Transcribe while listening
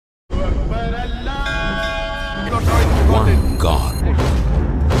one God,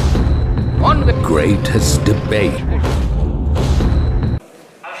 one greatest debate.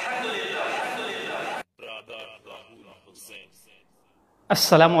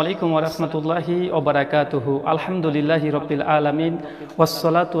 Assalamu alaikum wa rahmatullahi wa barakatuhu. Alhamdulillahi rabbil alamin.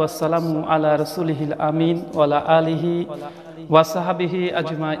 Wassalatu wassalamu ala rasulihil amin wa ala alihi wa sahabihi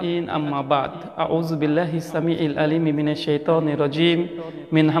ajma'in, amma ba'd. A'udzu billahi sami'il alim minash shaitanir rajim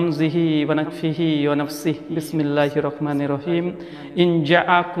min hamzihi wa nafthihi wa nafsihi. Bismillahir rahmanir rahim. In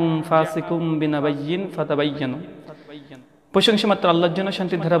ja'akum fasikum binabayyin fatabayyanu। প্রশংসা মাত্র আল্লাহর জন্য,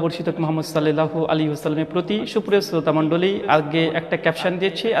 শান্তির ধারা বর্ষিত মুহাম্মদ সাল্লাল্লাহু আলাইহি ওয়াসাল্লামের প্রতি। সুপ্রিয় শ্রোতা মণ্ডলী, আগে একটা ক্যাপশন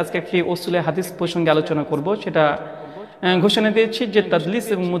দিয়েছি, আজকে একটি উসুলে হাদিস প্রসঙ্গে আলোচনা করব। সেটা ঘোষণা দিয়েছি যে তাদলিস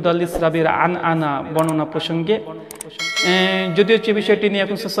এবং মুদাল্লিস রাবির আনা বর্ণনা প্রসঙ্গে। যদিও যে বিষয়টি নিয়ে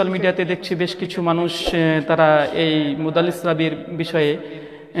এখন সোশ্যাল মিডিয়াতে দেখছি বেশ কিছু মানুষ তারা এই মুদাল্লিস রাবির বিষয়ে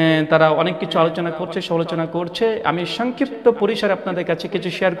তারা অনেক কিছু আলোচনা করছে, সমালোচনা করছে। আমি সংক্ষিপ্ত পরিসরে আপনাদের কাছে কিছু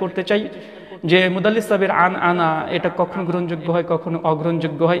শেয়ার করতে চাই যে মুদাল্লিস রাবির আনা এটা কখনো গ্রহণযোগ্য হয়, কখনো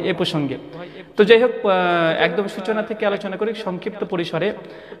অগ্রহণযোগ্য হয় এ প্রসঙ্গে। তো যাই হোক, একদম সূচনা থেকে আলোচনা করি সংক্ষিপ্ত পরিসরে।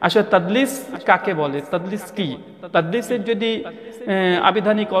 আসলে তাদলিস কাকে বলে, তাদলিস কি? তাদলিসের যদি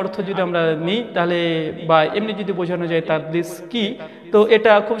আবিধানিক অর্থ যদি আমরা নিই তাহলে, বা এমনি যদি বোঝানো যায় তাদলিস কি, তো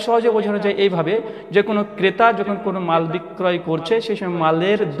এটা খুব সহজে বোঝানো যায় এইভাবে যে কোনো ক্রেতা যখন কোনো মাল বিক্রয় করছে সেই সময়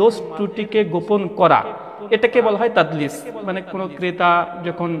মালের দোষ ত্রুটিকে গোপন করা, এটাকে বলা হয় তাদলিস। মানে কোনো ক্রেতা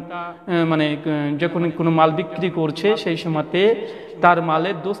যখন কোনো মাল বিক্রি করছে সেই সময়তে তার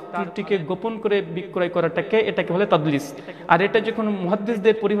মালের দোষ ত্রুটিকে গোপন করে বিক্রয় করাটাকে এটাকে বলে তাদলিস। আর এটা যখন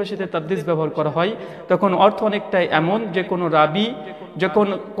মুহাদ্দিসদের পরিভাষাতে তাদলিস ব্যবহার করা হয় তখন অর্থ অনেকটাই এমন যে কোনো রাবি যখন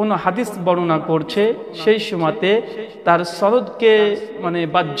কোনো হাদিস বর্ণনা করছে সেই সময়তে তার সনদকে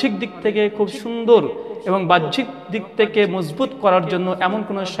বাহ্যিক দিক থেকে খুব সুন্দর এবং বাহ্যিক দিক থেকে মজবুত করার জন্য এমন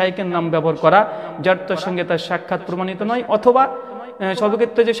কোনো শাইখের নাম ব্যবহার করা যার তার সঙ্গে তার সাক্ষাৎ প্রমাণিত নয়, অথবা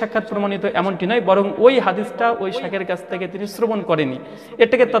সর্বক্ষেত্রে যে সাক্ষাৎ প্রমাণিত এমনটি নয়, বরং ওই হাদিসটা ওই শাইখের কাছ থেকে তিনি শ্রবণ করেনি,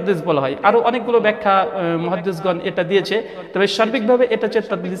 এটাকে তাদলিস বলা হয়। আরো অনেকগুলো ব্যাখ্যা মুহাদ্দিসগণ এটা দিয়েছে, তবে সার্বিকভাবে এটা হচ্ছে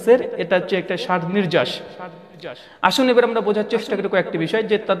তাদলিসের, এটা হচ্ছে একটা সার নির্যাস। আসুন এবার আমরা বোঝার চেষ্টা করি কয়েকটি বিষয়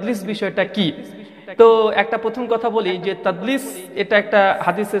যে তাদলিস বিষয়টা কি। তো একটা প্রথম কথা বলি যে তাদলিস এটা একটা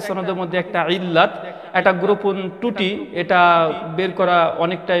হাদিসের সনদের মধ্যে একটা ইল্লাত, একটা গোপন ত্রুটি, এটা বের করা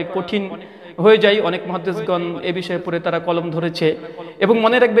অনেকটাই কঠিন হয়ে যায়। অনেক মুহাদ্দিসগণ এ বিষয়ে পড়ে তারা কলম ধরেছে। এবং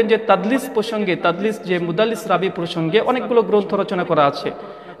মনে রাখবেন যে তাদলিস প্রসঙ্গে, তাদলিস যে মুদাল্লিস রাবি প্রসঙ্গে অনেকগুলো গ্রন্থ রচনা করা আছে।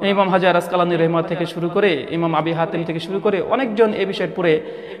 ইমাম হাজার আসকালানী রহমা থেকে শুরু করে ইমাম আবি হাতিম থেকে শুরু করে অনেকজন এ বিষয়ে পড়ে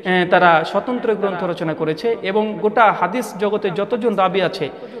তারা স্বতন্ত্র গ্রন্থ রচনা করেছে। এবং গোটা হাদিস জগতে যতজন রাবি আছে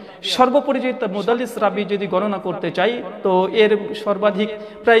সর্বোপরি যে মুদাল্লিস রাবি যদি গণনা করতে চাই তো এর সর্বাধিক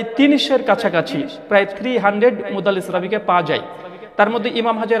প্রায় ৩০০-এর কাছাকাছি, প্রায় 300 মুদাল্লিস রাবিকে পাওয়া যায়। তার মধ্যে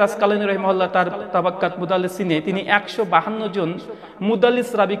ইমাম হাজার আসকালানী রহিমাহুল্লাহ তার তাবাক্কাত মুদাল্লিসিনে তিনি ১৫২ জন মুদাল্লিস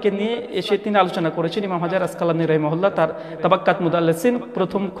রাবিকে নিয়ে এসে তিনি আলোচনা করেছেন। ইমাম হাজার আসকালানী রহিমাহুল্লাহ তার তাবাক্কাত মুদাল্লিসিন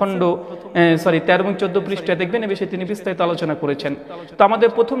প্রথম খণ্ড 13 এবং 14 পৃষ্ঠায় দেখবেন, এ বিষয়ে তিনি বিস্তারিত আলোচনা করেছেন। তো আমাদের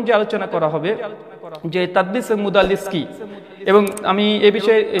প্রথম যে আলোচনা করা হবে যে তাদলিস এবং মুদাল্লিস কি, এবং আমি এ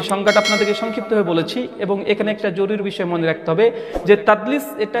বিষয়ে সংজ্ঞাটা আপনাদেরকে সংক্ষিপ্তভাবে বলেছি। এবং এখানে একটা জরুরি বিষয় মনে রাখতে হবে যে তাদলিস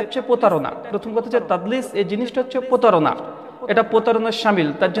এটা হচ্ছে প্রতারণা। প্রথম কথা হচ্ছে তাদলিস এই জিনিসটা হচ্ছে প্রতারণা, এটা প্রতারণার শামিল।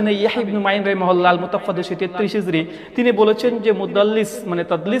 তার জন্য ইয়াহইয়া ইবনে মাইন রাহিমাহুল্লাহ আল মুতাফাদ্দিল 33 হিজরি তিনি বলেছেন যে মুদাল্লিস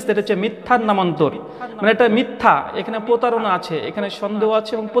তাদলিস এটা হচ্ছে মিথ্যার নামান্তর, এটা মিথ্যা, এখানে প্রতারণা আছে, এখানে সন্দেহ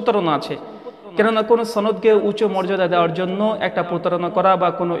আছে এবং প্রতারণা আছে। কেননা কোনো সনদকে উচ্চ মর্যাদা দেওয়ার জন্য একটা প্রতারণা করা বা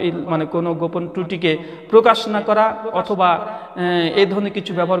কোনো গোপন ত্রুটিকে প্রকাশ না করা অথবা এই ধরনের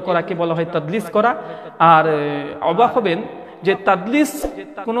কিছু ব্যবহার করাকে বলা হয় তাদলিস করা। আর অবাক হবেন যে তাদলিস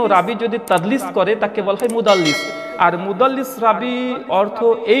কোনো রাবি যদি তাদলিস করে তাকে বলা হয় মুদাল্লিস। আর মুদাল্লিস রাবি অর্থ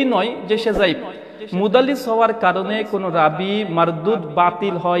এই নয় যে সে যায়িফ। মুদাল্লিস হওয়ার কারণে কোনো রাবি মারদুদ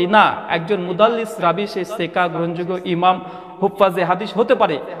বাতিল হয় না। একজন মুদাল্লিস রাবি সে সেকা গ্রহণযোগ্য ইমাম হুফাজে হাদিস হতে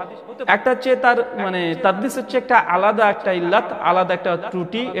পারে। একটা হচ্ছে তার তাদলিস হচ্ছে একটা আলাদা একটা ইল্লাত, আলাদা একটা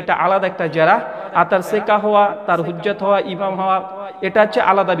ত্রুটি, এটা আলাদা একটা জারা। আর তার সেকা হওয়া, তার হুজ্জত হওয়া, ইমাম হওয়া, এটা হচ্ছে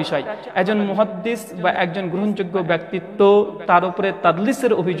আলাদা বিষয়। একজন মুহাদ্দিস বা একজন গ্রহণযোগ্য ব্যক্তিত্ব তার উপরে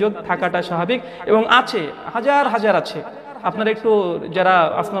তাদলিসের অভিযোগ থাকাটা স্বাভাবিক এবং আছে, হাজার হাজার আছে। আপনারা একটু যারা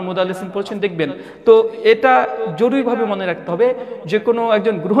আসমাউল মুদাল্লিসিন পড়ছেন দেখবেন। তো এটা জরুরিভাবে মনে রাখতে হবে যে কোনো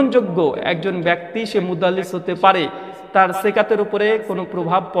একজন গ্রহণযোগ্য একজন ব্যক্তি সে মুদাল্লিস হতে পারে, তার সেকাতের উপরে কোনো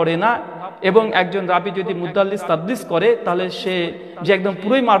প্রভাব পড়ে না। এবং একজন রাবি যদি মুদাল্লিস তাদলিস করে তাহলে সে যে একদম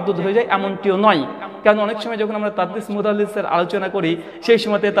পুরোই মারদুদ হয়ে যায় এমনটিও নয়। কারণ অনেক সময় যখন আমরা তাদলিস মুদাল্লিসের আলোচনা করি সেই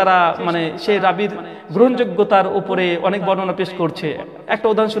সময়তে তারা মানে সেই রাবির গ্রহণযোগ্যতার উপরে অনেক বর্ণনা পেশ করছে। একটা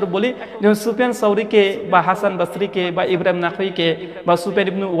উদাহরণস্বরূপ বলি, যেমন সুফিয়ান সাউরিকে বা হাসান বাসরিকে বা ইব্রাহিম নাখঈকে বা সুফিয়ান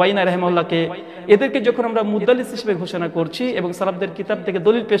ইবনে ওয়াইনা রাহিমাহুল্লাহকে, এদেরকে যখন আমরা মুদাল্লিস হিসেবে ঘোষণা করছি এবং সালাফদের কিতাব থেকে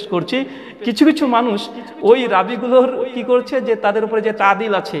দলিল পেশ করছি, কিছু কিছু মানুষ ওই রাবিগুলোর কি করছে যে তাদের উপরে যে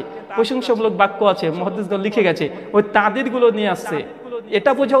তাদিল আছে, প্রশংসামূলক বাক্য আছে, মুহাদ্দিসগণ লিখে গেছে, ওই তাদিলগুলো নিয়ে আসছে।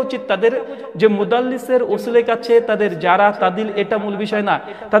 এটা বোঝা উচিত তাদের যে মুদাল্লিসের ওসিলের কাছে তাদের যারা তাদিল এটা মূল বিষয় না,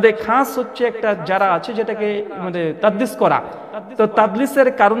 তাদের খাস হচ্ছে একটা যারা আছে যেটাকে মানে তাদলিস করা। তো তাদলিসের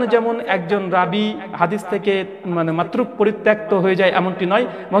কারণে যেমন একজন রাবি হাদিস থেকে মানে মাত্রুক পরিত্যক্ত হয়ে যায় এমনটি নয়,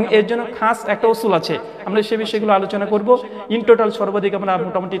 এবং এর জন্য খাস একটা ওসুল আছে। আমরা সে বিষয়গুলো আলোচনা করব। ইন টোটাল সর্বাধিক আমরা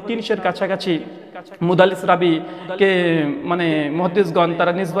মোটামুটি 300-এর কাছাকাছি মুদাল্লিস রাবিকে মানে মুহাদ্দিসগণ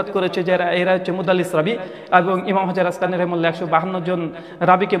তারা নিসবত করেছে যে এরা হচ্ছে মুদাল্লিস রাবি, এবং ইমাম হাজার আসকালানী রাহিমাহুল্লাহ 152 জন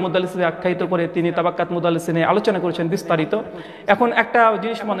রাবিকে মুদাল্লিস আখ্যায়িত করে তিনি তাবাক্কাত মুদাল্লিস নিয়ে আলোচনা করেছেন বিস্তারিত। এখন একটা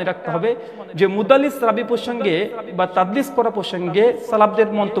জিনিস মনে রাখতে হবে যে মুদাল্লিস রাবি প্রসঙ্গে বা তাদলিস করা প্রসঙ্গে সালাফদের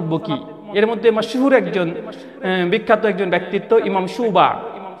মন্তব্য কি। এর মধ্যে মাশহুর একজন বিখ্যাত একজন ব্যক্তিত্ব ইমাম শুবা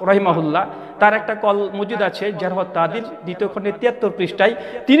রাহিমাহুল্লাহ, তার একটা কল মজুদ আছে জারহ তাদিল 2য় খণ্ডে 73 পৃষ্ঠায়।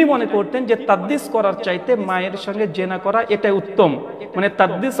 তিনি মনে করতেন যে তাদলিস করার চাইতে মায়ের সঙ্গে জেনা করা এটাই উত্তম, মানে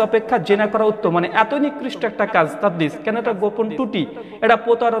তাদলিস অপেক্ষা জেনা করা উত্তম। মানে এত নিকৃষ্ট একটা কাজ তাদলিস, কেন এটা গোপন ত্রুটি, এটা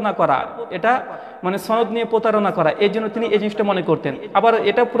প্রতারণা করা, এটা মানে সনদ নিয়ে প্রতারণা করা, এই জন্য তিনি এই জিনিসটা মনে করতেন। আবার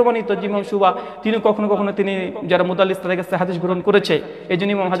এটা প্রমাণিত যে ইমাম শুবা তিনি কখনো কখনো তিনি যারা মুদাল্লিস তাদের কাছে হাদিস গ্রহণ করেছে, এই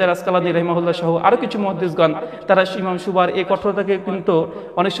জন্য ইমাম হাজার আসকালানী রাহিমাহুল্লাহ সহ আরো কিছু মুহাদ্দিসগণ তারা ইমাম শুবার এই কঠোরতাকে কিন্তু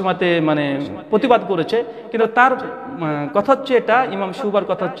অনেক সময়তে মানে প্রতিবাদ করেছে। কিন্তু তার কথা হচ্ছে এটা, ইমাম শুবার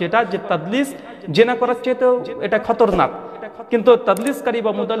কথা হচ্ছে এটা যে তাদলিস জেনা করার চেয়েতেও এটা খতরনাক। কিন্তু তাদলিসকারী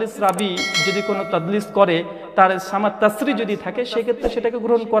বা মুদাল্লিস রাবি যদি কোনো তাদলিস করে, তার সামাত তাসরি যদি থাকে, সেক্ষেত্রে সেটাকে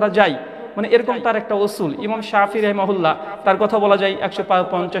গ্রহণ করা যায়, মানে এরকম তার একটা উসুল। ইমাম শাফি রাহিমাহুল্লাহ তার কথা বলা যায়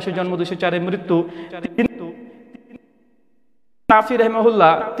 150 জন্ম 204 মৃত্যু। শাফি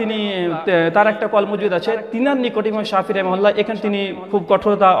রাহিমাহুল্লাহ তিনি তার একটা কল মজুদ আছে, তিনার নিকট ইমাম শাফি রাহিমাহুল্লাহ এখানে তিনি খুব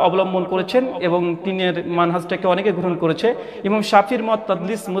কঠোরতা অবলম্বন করেছেন এবং তিনের মানহাজটাকে অনেকে গ্রহণ করেছে। ইমাম শাফির মত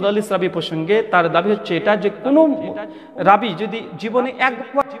তাদলিস মুদাল্লিস রাবি প্রসঙ্গে তার দাবি হচ্ছে এটা যে কোনো রাবি যদি জীবনে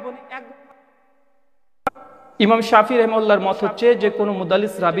একবার, ইমাম শাফি রাহিমাহুল্লাহর মত হচ্ছে যে কোনো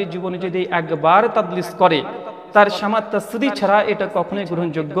মুদাল্লিস রাবি জীবনে যদি একবার তাদলিস করে, তার সামাত তাসরি ছাড়া এটা কখনোই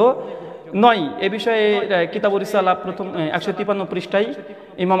গ্রহণযোগ্য নয়। এ বিষয়ে কিতাবুর রিসালা প্রথম 153 পৃষ্ঠায়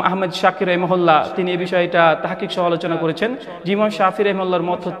ইমাম আহমদ শাকির রাহিমাহুল্লাহ তিনি এই বিষয়টা তাহকিক সহ আলোচনা করেছেন যে ইমাম শাফি রাহিমাহুল্লাহর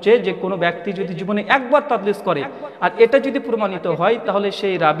মত হচ্ছে যে কোনো ব্যক্তি যদি জীবনে একবার তাদলিস করে আর এটা যদি প্রমাণিত হয়, তাহলে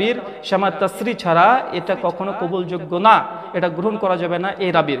সেই রাবির সামাত তাসরি ছাড়া এটা কখনো কবুলযোগ্য না, এটা গ্রহণ করা যাবে না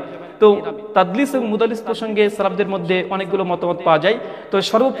এই রাবির। তো তাদলিস এবং মুদাল্লিস প্রসঙ্গে সালাফদের মধ্যে অনেকগুলো মতামত পাওয়া যায়। তো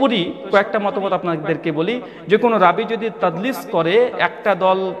সর্বোপরি কয়েকটা মতামত আপনাদেরকে বলি। যে কোনো রাবি যদি তাদলিস করে, একটা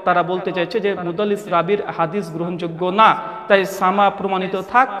দল তারা বলতে চাইছে যে মুদাল্লিস রাবির হাদিস গ্রহণযোগ্য না, তাই সামা প্রমাণিত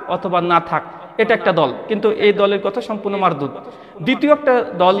থাক অথবা না থাক, এটা একটা দল, কিন্তু এই দলের কথা সম্পূর্ণ মারদুদ। দ্বিতীয় একটা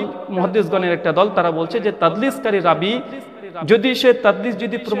দল মুহাদ্দিসগণের একটা দল, তারা বলছে যে তাদলিসকারী রাবি যদি সে তাদলিস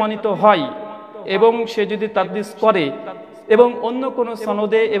যদি প্রমাণিত হয় এবং সে যদি তাদলিস করে এবং অন্য কোন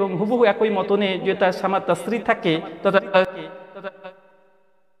সনদে এবং হুবহু একই মতনে যে তার সামাত তাসরি থাকে,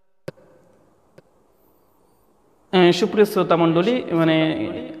 সুপ্রিয় শ্রোতা মণ্ডলী, মানে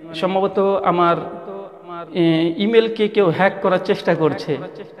সম্ভবত আমার ইমেলকে কেউ হ্যাক করার চেষ্টা করছে,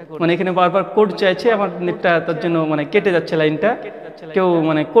 মানে এখানে বারবার কোড চাইছে, আমার নেটটা তার জন্য মানে কেটে যাচ্ছে লাইনটা, কেউ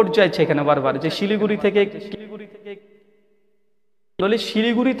মানে কোড চাইছে এখানে বারবার যে শিলিগুড়ি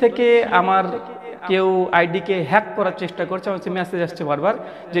থেকে আমার কেউ আইডিকে হ্যাক করার চেষ্টা করছে। আমার মেসেজ আসছে বারবার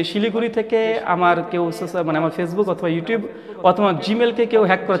যে শিলিগুড়ি থেকে আমার কেউ মানে আমার ফেসবুক অথবা ইউটিউব অথবা জিমেলকে কেউ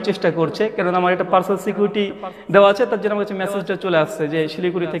হ্যাক করার চেষ্টা করছে, কারণ আমার একটা পার্সোনাল সিকিউরিটি দেওয়া আছে, তার জন্য আমার কাছে মেসেজটা চলে আসছে যে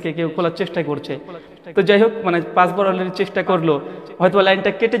শিলিগুড়ি থেকে কেউ খোলার চেষ্টা করছে। তো যাই হোক, মানে 5 বার অলরেডি চেষ্টা করলো, হয়তো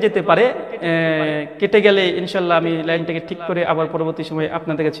লাইনটা কেটে যেতে পারে, কেটে গেলে ইনশাল্লাহ আমি লাইনটাকে ঠিক করে আবার পরবর্তী সময়ে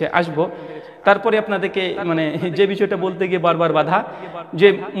আপনাদের কাছে আসবো। তারপরে আপনাদেরকে মানে যে বিষয়টা বলতে গিয়ে বারবার বাধা, যে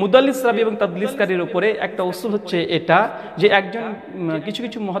মুদাল্লিস রাবি এবং তাদলিসকারীর উপরে একটা উসুল হচ্ছে এটা যে একজন কিছু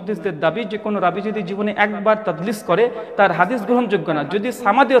কিছু মুহাদ্দিসদের দাবি যে কোনো রাবি যদি জীবনে একবার তাদলিস করে তার হাদিস গ্রহণযোগ্য না, যদি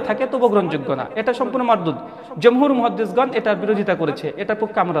সামাদেও থাকে তবু গ্রহণযোগ্য না, এটা সম্পূর্ণ মারদুদ। জমহুর মুহাদ্দিসগণ এটার বিরোধিতা করেছে, এটা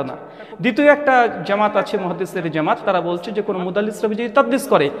পক্ষে আমরা না। দ্বিতীয় একটা জামাত আছে মুহাদ্দিসের জামাত, তারা বলছে যে কোনো মুদাল্লিস রাবি যদি তাদলিস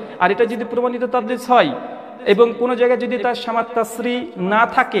করে আর এটা যদি প্রমাণিত তাদলিস হয় এবং কোনো জায়গায় যদি তার সামাত তাসরি না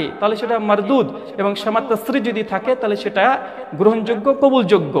থাকে তাহলে সেটা মারদুদ, এবং সামাত তাসরি যদি থাকে তাহলে সেটা গ্রহণযোগ্য,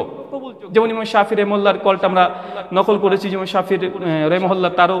 কবুলযোগ্য। যেমন ইমাম শাফি রাহিমাহুল্লাহর কলটা আমরা নকল করেছি, যেমন শাফি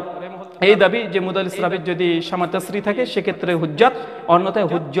রাহিমাহুল্লাহ তারও এই দাবি যে মুদাল্লিস রাবির যদি সামা তাসরি থাকে সেক্ষেত্রে হুজ্জাত, অন্যথায়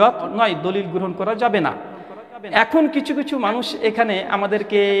হুজ্জাত নয়, দলিল গ্রহণ করা যাবে না। এখন কিছু কিছু মানুষ এখানে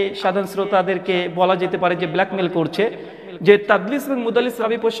আমাদেরকে সাধারণ শ্রোতাদেরকে বলা যেতে পারে যে ব্ল্যাকমেল করছে যে তাদলিস এবং মুদাল্লিস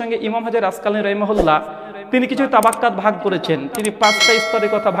রাবি প্রসঙ্গে ইমাম হাজার আসকালানী রাহিমাহুল্লাহ তিনি কিছু তাবাক্কাত ভাগ করেছেন, তিনি 5টা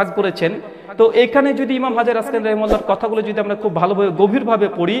স্তরের কথা ভাগ করেছেন। তো এখানে যদি ইমাম হাজার আসকালানী রাহিমাহুল্লাহর কথাগুলো যদি আমরা খুব ভালোভাবে গভীরভাবে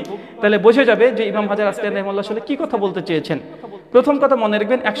পড়ি তাহলে বোঝা যাবে যে ইমাম হাজার আসকালানী রাহিমাহুল্লাহ আসলে কি কথা বলতে চেয়েছেন। প্রথম কথা মনে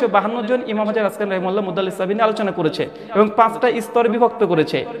রাখবেন, 152 জন ইমাম হাজার আসকালানী রাহিমাহুল্লাহ মুদাল্লিস রাবি নিয়ে আলোচনা করেছে এবং 5টা স্তরে বিভক্ত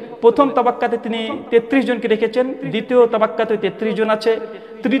করেছে। প্রথম তাবাক্কাতে তিনি 33 জনকে রেখেছেন, দ্বিতীয় তাবাক্কাতে 33 জন আছে,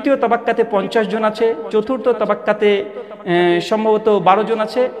 তৃতীয় তাবাক্কাতে 50 জন আছে, চতুর্থ তাবাক্কাতে সম্ভবত 12 জন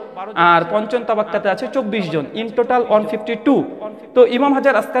আছে, আর পঞ্চম তাবাক্কাতে আছে 24 জন, ইন টোটাল 152। তো ইমাম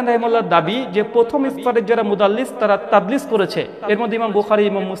হাজার আসকালানী রাহিমাহুল্লাহর দাবি যে প্রথম স্তরের যারা মুদাল্লিস তারা তাদলিস করেছে, এর মধ্যে ইমাম বুখারী,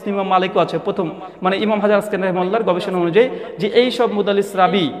 ইমাম মুসলিম, ইমাম মালিকও আছে। প্রথম মানে ইমাম হাজার আসকালানী রাহিমাহুল্লাহর গবেষণা অনুযায়ী যে এই সব মুদাল্লিস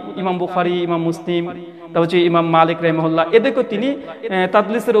রাবি ইমাম বুখারী, ইমাম মুসলিম, তারপর হচ্ছে ইমাম মালিক রাহিমাহুল্লাহ, এদেরকে তিনি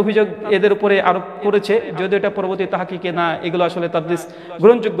তাদলিসের অভিযোগ এদের উপরে আরোপ করেছে, যদিও এটা পরবর্তী তাহকিকে না, এগুলো আসলে তাদলিস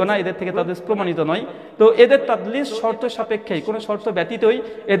গ্রহণযোগ্য না, এদের থেকে তাদলিস প্রমাণিত নয়। তো এদের তাদলিস শর্ত সাপেক্ষে, কোনো শর্ত ব্যতীতই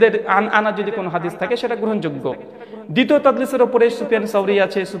এদের আনা যদি কোনো হাদিস থাকে সেটা গ্রহণযোগ্য। দ্বিতীয় তাদলিসের উপরে সুফিয়ান সাউরি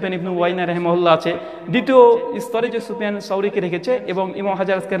আছে, সুফিয়ান ইবনু ওয়াইনা রাহিমাহুল্লাহ আছে। দ্বিতীয় স্তরে যে সুফিয়ান সাউরিকে রেখেছে এবং ইমাম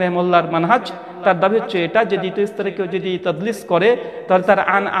হাজার আসকালানী রাহিমাহুল্লাহর মানহাজ, তার দাবি হচ্ছে এটা যে দ্বিতীয় স্তরে কেউ যদি তাদলিস করে তাহলে তার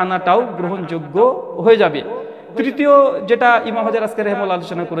আনাটাও গ্রহণযোগ্য হয়ে যাবে। তৃতীয় যেটা ইমাম হাজার আসকালানী রাহিমাহুল্লাহ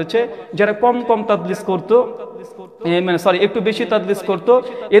আলোচনা করেছে, যারা কম তাদলিস করতো, একটু বেশি তাদলিস করতো,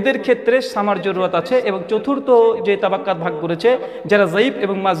 এদের ক্ষেত্রে সামার জরুরত আছে। এবং চতুর্থ যে তাবাক্কাত ভাগ করেছে, যারা যায়ীফ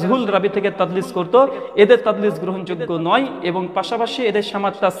এবং মাজহুল রাবি থেকে তাদলিস করতো, এদের তাদলিস গ্রহণযোগ্য নয় এবং পাশাপাশি এদের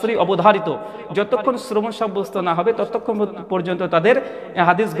সামার তাসরি অবধারিত, যতক্ষণ শ্রবণ সাব্যস্ত না হবে ততক্ষণ পর্যন্ত তাদের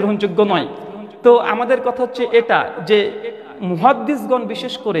হাদিস গ্রহণযোগ্য নয়। তো আমাদের কথা হচ্ছে এটা যে মুহাদ্দিসগণ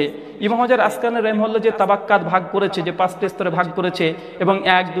বিশেষ করে ইমাম হাজার আসকালানী রাহিমাহুল্লাহ যে তাবাক্কাত ভাগ করেছে, যে 5টা স্তরে ভাগ করেছে এবং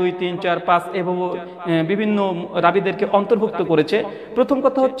 1, 2, 3, 4, 5 এভাবে বিভিন্ন রাবিদেরকে অন্তর্ভুক্ত করেছে। প্রথম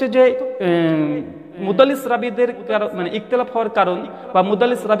কথা হচ্ছে যে মুদাল্লিস রাবিদের মানে ইখতিলাফ হওয়ার কারণ বা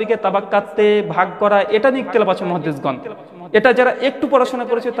মুদাল্লিস রাবিকে তাবাক্কাতে ভাগ করা, এটা নিয়ে ইখতিলাফ আছে মুহাদ্দিসগণ। এটা যারা একটু পড়াশোনা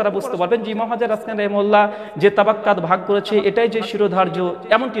করেছে তারা বুঝতে পারবেন যে ইমাম হাজার আসকালানী রাহিমাহুল্লাহ যে তাবাক্কাত ভাগ করেছে এটাই যে শিরোধার্য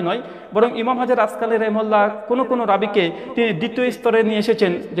এমনটি নয়, বরং ইমাম হাজার আসকালানী রাহিমাহুল্লাহ কোনো রাবিকে তিনি দ্বিতীয় স্তরে নিয়ে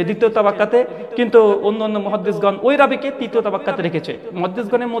এসেছেন যে দ্বিতীয় তাবাক্কাতে, কিন্তু অন্য মুহাদ্দিসগণ ওই রাবিকে তৃতীয় তাবাক্কাতে রেখেছে।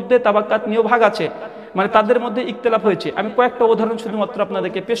 মুহাদ্দিসগণের মধ্যে তাবাক্কাত নিয়েও ভাগ আছে, মানে তাদের মধ্যে ইখতিলাফ হয়েছে। আমি কয়েকটা উদাহরণ শুধুমাত্র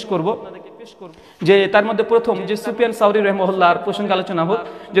আপনাদেরকে পেশ করব। যে তার মধ্যে প্রথম যে সুফিয়ান সাউরি রাহিমাহুল্লাহর প্রসঙ্গে আলোচনা হোক,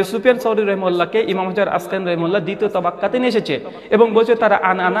 যে সুফিয়ান সাউরি রাহিমাহুল্লাহকে ইমাম হাজার আসকালানী রাহিমাহুল্লাহ দ্বিতীয় তাবাক্কাতে নিয়ে এসেছে এবং বলছে তার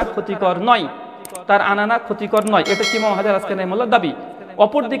আনানা ক্ষতিকর নয়, তার আনানা ক্ষতিকর নয়, এটা কি ইমাম হাজার আসকালানী রাহিমাহুল্লাহর দাবি।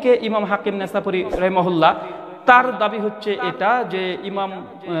 অপরদিকে ইমাম হাকিম নেসাপুরি রাহিমাহুল্লাহ তার দাবি হচ্ছে এটা যে ইমাম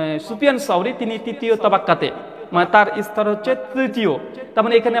সুফিয়ান সাউরি তিনি তৃতীয় তাবাক্কাতে, মানে তার স্তর হচ্ছে তৃতীয়। তার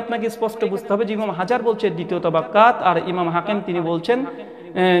মানে এখানে আপনাকে স্পষ্ট বুঝতে হবে যে ইমাম হাজার বলছে দ্বিতীয় তাবাক্কাত আর ইমাম হাকিম তিনি বলছেন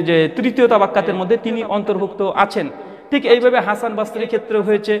যে তৃতীয় তাবাক্কাতের মধ্যে তিনি অন্তর্ভুক্ত আছেন। ঠিক এইভাবে হাসান বাসরির ক্ষেত্রে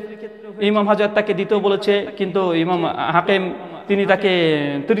হয়েছে, ইমাম হাজার তাকে দ্বিতীয় বলেছে কিন্তু ইমাম হাকিম তিনি তাকে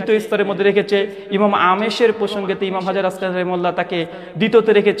তৃতীয় স্তরের মধ্যে রেখেছে। ইমাম আমেশের প্রসঙ্গেতে ইমাম হাজার আসকালানী রাহিমাহুল্লাহ তাকে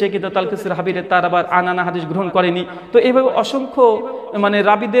দ্বিতীয়তে রেখেছে, কিন্তু তালকিসুল হাবিরে তার আবার আনানা হাদিস গ্রহণ করেনি। তো এইভাবে অসংখ্য মানে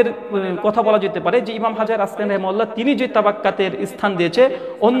রাবিদের কথা বলা যেতে পারে যে ইমাম হাজার আসকালানী রাহিমাহুল্লাহ তিনি যে তাবাক্কাতের স্থান দিয়েছে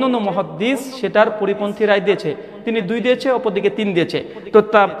অন্যান্য মুহাদ্দিস সেটার পরিপন্থী রায় দিয়েছে, তিনি 2 দিয়েছে, অপরদিকে 3 দিয়েছে। তো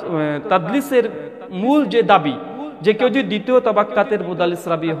তাদলিসের মূল যে দাবি যে কেউ যদি দ্বিতীয় তাবাক্কাতের মুদাল্লিস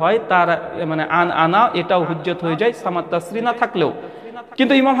রাবি হয় তার মানে আনা এটাও হুজ্জত হয়ে যায় সামাত তাসরি না থাকলেও।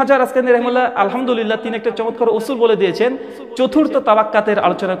 কিন্তু ইমাম হাজার আসকালানী রাহিমাহুল্লাহ আলহামদুলিল্লাহ তিনি একটা চমৎকার উসুল বলে দিয়েছেন, চতুর্থ তাবাক্কাতের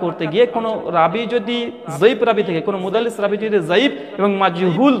আলোচনা করতে গিয়ে কোনো রাবি যদি যায়ীফ রাবি থেকে, কোনো মুদাল্লিস রাবি যদি যায়ীফ এবং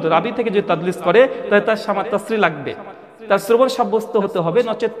মাজহুল রাবি থেকে যদি তাদলিস করে তাহলে তার সামাত তাসরি লাগবে, তার শ্রবণ সাব্যস্ত হতে হবে,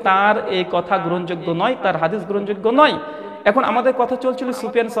 নচেত তার এই কথা গ্রহণযোগ্য নয়, তার হাদিস গ্রহণযোগ্য নয়। এখন আমাদের কথা চলছিল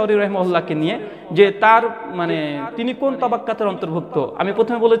সুফিয়ান সাউরি রাহিমাহুল্লাহকে নিয়ে যে তার মানে তিনি কোন তাবাক্কাতের অন্তর্ভুক্ত। আমি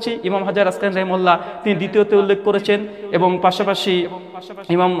প্রথমে বলেছি ইমাম হাজার আসকালানী রাহিমাহুল্লাহ তিনি দ্বিতীয়তে উল্লেখ করেছেন এবং পাশাপাশি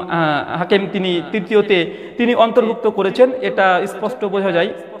ইমাম হাকিম তিনি তৃতীয়তে তিনি অন্তর্ভুক্ত করেছেন, এটা স্পষ্ট বোঝা যায়।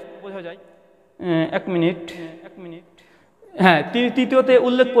 1 মিনিট, হ্যাঁ তিনি তৃতীয়তে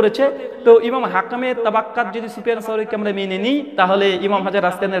উল্লেখ করেছে। তো ইমাম হাকিমের তাবাক্কাত যদি সুফিয়ান সাউরিকে আমরা মেনে নিই তাহলে ইমাম হাজার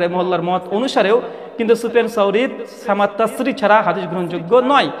আসকালানী রাহিমাহুল্লাহর মত অনুসারেও কিন্তু সুফিয়ান সাউরির সামাত তাসরি ছাড়া হাদিস গ্রহণযোগ্য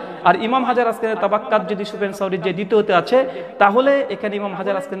নয়। আর ইমাম হাজার আসকানের তাবাক্কাত যদি সুফিয়ান সাউরির যে দ্বিতীয়তে আছে, তাহলে এখানে ইমাম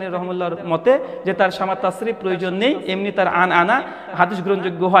হাজার আসকানের রহমুল্লাহর মতে যে তার সামাত তাসরি প্রয়োজন নেই, এমনি তার আনা হাদিস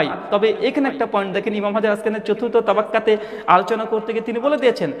গ্রহণযোগ্য হয়। তবে এখানে একটা পয়েন্ট দেখেন, ইমাম হাজার আসকানের চতুর্থ তাবাক্কাতে আলোচনা করতে গিয়ে তিনি বলে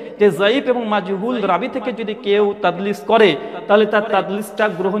দিয়েছেন যে যায়িফ এবং মাজহুল রাবি থেকে যদি কেউ তাদলিস করে তাহলে তার তাদলিসটা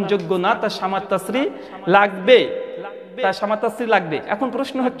গ্রহণযোগ্য না, তার সামাত তাসরি লাগবে, তার সামাত তাসরি লাগবে। এখন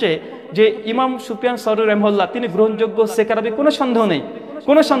প্রশ্ন হচ্ছে যে ইমাম সুফিয়ান সাউরি রাহিমাহুল্লাহ তিনি গ্রহণযোগ্য সেকারাবি, কোনো সন্দেহ নেই,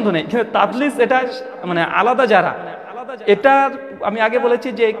 কোনো সন্দেহ নেই, কিন্তু তাদলিস এটা মানে আলাদা যারা, এটার আমি আগে বলেছি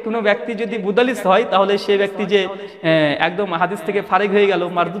যে কোনো ব্যক্তি যদি মুদালিস হয় তাহলে সেই ব্যক্তি যে একদম হাদিস থেকে ফারেক হয়ে গেল,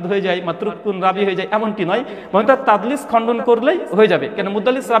 মারদুদ হয়ে যায়, মাতরুকুন রাবি হয়ে যায়, এমনটি নয়, বরং তার তাদলিস খণ্ডন করলেই হয়ে যাবে। কেন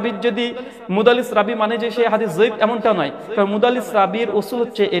মুদালিস রাবির যদি মুদালিস রাবি মানে যে সে হাদিস জয়ীফ এমনটা নয়, কারণ মুদালিস রাবির উসুল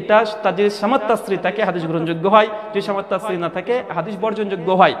হচ্ছে এটা, তার যে সামাত তাসরি থাকে হাদিস গ্রহণযোগ্য হয়, যে সামাত তাসরি না থাকে হাদিস বর্জনযোগ্য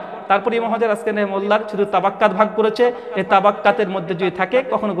হয়। তারপরে ইমাম হাজার আসকানি রাহিমাহুল্লাহ শুধু তাবাক্কাত ভাগ করেছে, এই তাবাক্কাতের মধ্যে যদি থাকে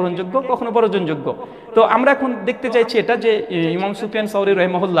কখনো গ্রহণযোগ্য কখনো বর্জনযোগ্য। তো আমরা এখন দেখতে চাইছি এটা যে ইমাম সুফিয়ান সাউরি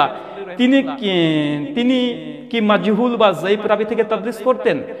রাহিমাহুল্লাহ তিনি কি মাজহুল বা যায়িফ রাবি থেকে তাদলিস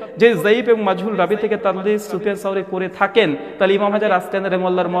করতেন? যে যায়িফ এবং মাজহুল রাবি থেকে তাদলিস সুফিয়ান সাউরি করে থাকেন, তাহলে ইমাম হাজার আসকানি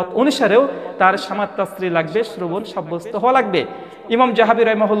রাহিমাহুল্লাহর মত অনুসারেও তার সামাত তাসরি লাগবে, শ্রবণ সাব্যস্ত হওয়া লাগবে। ইমাম জাহাবি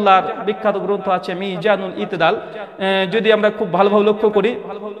রাহিমাহুল্লাহর বিখ্যাত গ্রন্থ আছে মিজানুল ইতদাল, যদি আমরা খুব ভালোভাবে লক্ষ্য করি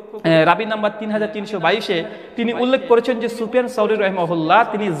রাবি নাম্বার 3322-এ তিনি উল্লেখ করেছেন যে সুফিয়ান সাউরি রাহিমাহুল্লাহ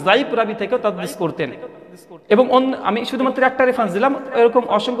তিনি যায়িফ রাবি থেকেও তাদলিস করতেন। এবং আমি শুধুমাত্র একটা রেফারেন্স দিলাম, এরকম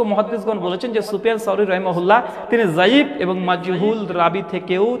অসংখ্য মুহাদ্দিসগণ বলেছেন যে সুফিয়ান সাউরি রাহিমাহুল্লাহ তিনি যায়িফ এবং মাজহুল রাবি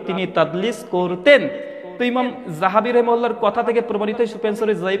থেকেও তিনি তাদলিস করতেন। তো ইমাম জাহাবি রাহিমাহুল্লাহর কথা থেকে প্রমাণিত সুফিয়ান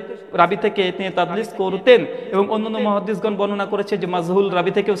সাউরি যায়িফ রাবি থেকে তিনি তাদলিস করতেন, এবং অন্যান্য মুহাদ্দিসগণ বর্ণনা করেছে যে মাজহুল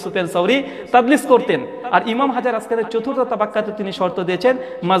রাবি থেকেও সুফিয়ান সাউরি তাদলিস করতেন। আর ইমাম হাজার আসকানের চতুর্থ তাবাক্কাতে তিনি শর্ত দিয়েছেন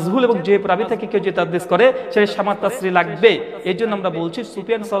মাজহুল এবং যায়িফ রাবি থেকে কেউ যে তাদলিস করে সে সামাত তাসরি লাগবে। এই জন্য আমরা বলছি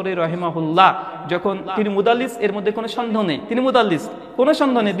সুফিয়ান সাউরি রাহিমাহুল্লাহ যখন তিনি মুদাল্লিস, এর মধ্যে কোনো সন্দেহ নেই, তিনি মুদাল্লিস, কোনো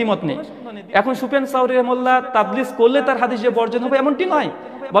সন্দেহ নেই, দ্বিমত নেই। এখন সুফিয়ান সাউরি রাহিমাহুল্লাহ তাদলিস করলে তার হাদিস যে বর্জন হবে এমনটি নয়,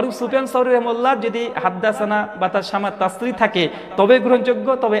 বরং সুফিয়ান সাউরি রাহিমাহুল্লাহ যদি হাদ্দাসানা বা তার সামাত তাসরি থাকে তবে গ্রহণযোগ্য,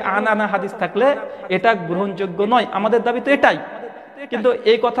 তবে আনা হাদিস থাকলে এটা গ্রহণযোগ্য নয়। আমাদের দাবি তো এটাই। কিন্তু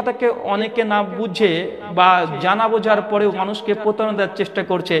এই কথাটাকে অনেকে না বুঝে বা জানা বোঝার পরেও মানুষকে প্রতারণা দেওয়ার চেষ্টা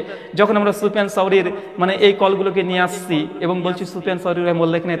করছে। যখন আমরা সুফিয়ান সাউরির মানে এই কলগুলোকে নিয়ে আসছি এবং বলছি সুফিয়ান সাউরি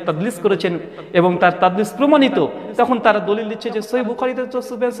রাহিমাহুল্লাহ এখানে তাদলিস করেছেন এবং তার তাদলিস প্রমাণিত, তখন তারা দলিল দিচ্ছে যে সহিহ বুখারীতে তো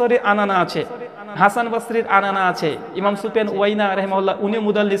সুফিয়ান সাউরি আনানা আছে, হাসান বসরির আনানা আছে, ইমাম সুফিয়ান ওয়াইনা রাহিমাহুল্লাহ উনি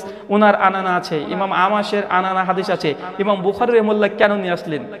মুদাল্লিস, ওনার আনানা আছে, ইমাম আমাশের আনানা হাদিস আছে, ইমাম বুখারী রাহিমাহুল্লাহ কেন নিয়ে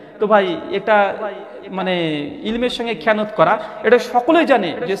আসলেন? তো ভাই এটা মানে ইলমের সঙ্গে খেয়ানত করা। এটা সকলেই জানে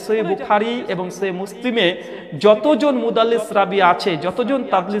যে সহিহ বুখারী এবং সহিহ মুসলিমে যতজন মুদাল্লিস রাবি আছে, যতজন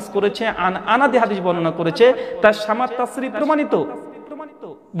তাদলিস করেছে, আনাদি হাদিস বর্ণনা করেছে, তার সামাত তাসরি প্রমাণিত।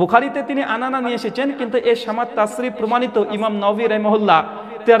 বুখারীতে তিনি আনানা নিয়ে এসেছেন, কিন্তু এই সামাত তাসরি প্রমাণিত। ইমাম নবী রাহিমাহুল্লাহ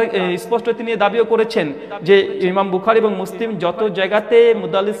তার স্পষ্ট তিনি দাবিও করেছেন যে ইমাম বুখারী এবং মুসলিম যত জায়গাতে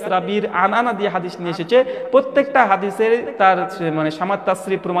মুদাল্লিস রাবির আনানা দিয়ে হাদিস নিয়ে এসেছে প্রত্যেকটা হাদিসের তার মানে সামাত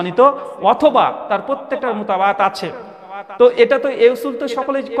তাসরি প্রমাণিত, অথবা তার প্রত্যেকটার মুতাবাত আছে। তো এটা তো এই উসুল তো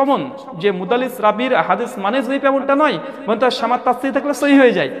সকলেই কমন যে মুদাল্লিস রাবির হাদিস মানে যহিফ এমনটা নয়, বরং তার সামাত তাসরি থাকলে সহিহ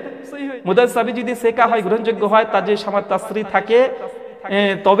হয়ে যায়। মুদাল্লিস রাবি যদি সেকা হয়, গ্রহণযোগ্য হয়, তার যে সামাত তাসরি থাকে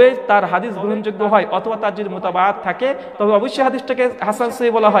তবে তার হাদিস গ্রহণযোগ্য হয়, অথবা তার যদি মুতাবাআত থাকে তবে অবশ্যই হাদিসটাকে হাসান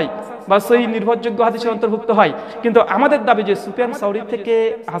সহিহ বলা হয় বা সহিহ নির্ভরযোগ্য হাদিসের অন্তর্ভুক্ত হয়। কিন্তু আমাদের দাবি যে সুফিয়ান সাউরি থেকে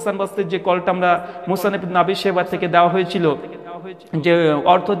হাসান বসরির যে কলটা আমরা মুসান্নিফ ইবনে আবি শাইবা থেকে দেওয়া হয়েছিল যে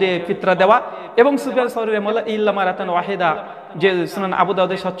অর্থ দিয়ে ফিতরা দেওয়া, এবং সুফিয়ান সাউরি রাহিমাহুল্লাহ ইল্লা মারাতান ওয়াহিদা যে সুনান আবু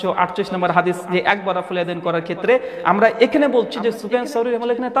দাউদের 748 নম্বর হাদিস যে একবার ফুলাদান করার ক্ষেত্রে আমরা এখানে বলছি যে সুফিয়ান সাউরি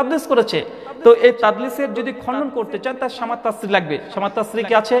রাহিমাহুল্লাহ এখানে তাদলিস করেছে। তো এই তাদলিসের যদি খণ্ডন করতে চান তার সামাত তাসরি লাগবে। সামাত তাসরি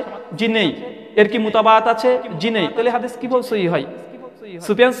কি আছে? জি নেই। এর কি মুতাবাআত আছে? জি নেই। তাহলে হাদিস কিভাবে সহিহ হয়?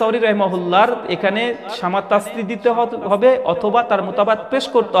 সুফিয়ান সাউরি রাহিমাহুল্লাহর এখানে সামাত তাসরি দিতে হবে অথবা তার মুতাবাত পেশ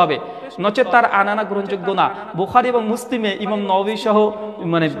করতে হবে, নচেত তার আনানা গ্রহণযোগ্য না। বুখারী এবং মুসলিমে ইমাম নববী সহ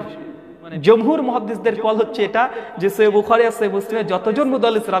মানে জমহুর মুহাদ্দিসদের কল হচ্ছে এটা যে সহিহ বুখারী আর সহিহ মুসলিমে যতজন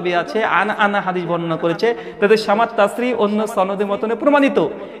মুদাল্লিস রাবি আছে আনা হাদিস বর্ণনা করেছে তাদের সামাত তাসরি অন্য সনদের মতনে প্রমাণিত,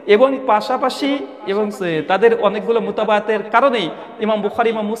 এবং পাশাপাশি এবং তাদের অনেকগুলো মুতাবাতের কারণেই ইমাম বুখারী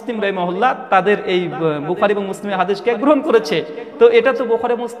ইমাম মুসলিম রাহিমাহুল্লাহ তাদের এই বুখারী এবং মুসলিমের হাদিসকে গ্রহণ করেছে। তো এটা তো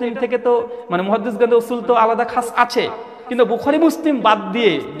বুখারী মুসলিম থেকে তো মানে মুহাদ্দিসগণের উসুল তো আলাদা খাস আছে, কিন্তু বুখারী মুসলিম বাদ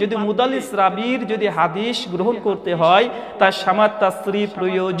দিয়ে যদি মুদাল্লিস রাবির যদি হাদিস গ্রহণ করতে হয় তার সামাত তাসরি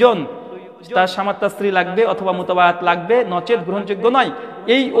প্রয়োজন, তার সামাত তাসরি লাগবে অথবা মুতাবাআত লাগবে, নচেত গ্রহণযোগ্য নয়।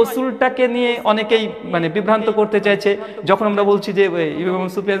 এই উসুলটাকে নিয়ে অনেকেই মানে বিভ্রান্ত করতে চাইছে। যখন আমরা বলছি যে ইমাম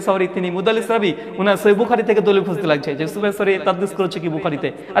সুফিয়ান সাওরি তিনি মুদাল্লিস রাবি, উনার সহিহ বুখারী থেকে দলিল খুঁজতে লাগছে যে সুফিয়ান সাওরি তাদলিস করেছে কি বুখারীতে।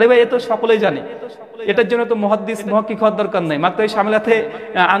 আরে ভাই, এ তো সকলেই জানে, এটার জন্য তো মুহাদ্দিস মুহাক্কিক হওয়ার দরকার নাই, মাত্র এই শামিলাতে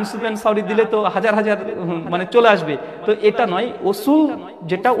আন সুফিয়ান সাওরি দিলে তো হাজার হাজার মানে চলে আসবে। তো এটা নয়, উসুল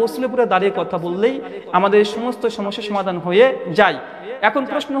যেটা উসুলের উপরে দাঁড়িয়ে কথা বললেই আমাদের সমস্ত সমস্যার সমাধান হয়ে যায়। এখন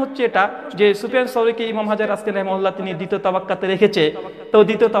প্রশ্ন হচ্ছে এটা যে সুফিয়ান সাওরীকে ইমাম হাজার আসকানি রাহিমাহুল্লাহ তিনি দ্বিতীয় তাবাক্কাতে রেখেছে, তো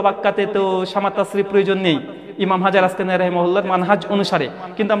দ্বিতীয় তাবাক্কাতে তো শামাত তাসরির প্রয়োজন নেই ইমাম হাজার আসকানি রাহিমাহুল্লাহর মানহাজ অনুসারে।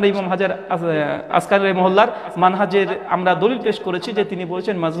 কিন্তু আমরা ইমাম হাজার আসকানি রাহিমাহুল্লাহর মানহাজের আমরা দলিল পেশ করেছি যে তিনি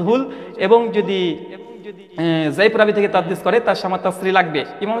বলেছেন মাজহুল, এবং যদি যায়েফ রাবি থেকে তাদলিস করে তার শামাত তাসরি লাগবে।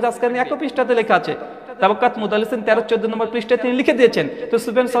 ইমাম হাজার আসকানি একই পৃষ্ঠাতে লেখা আছে, তাবাক্কাত মুদাল্লিসিন 13-14 নম্বর পৃষ্ঠায় তিনি লিখে দিয়েছেন। তো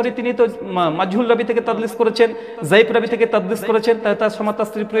সুফিয়ান সাওরী তিনি তো মাজহুল রাবি থেকে তাদলিস করেছেন, যায়েফ রাবি থেকে তাদলিস করেছেন, তার শামাত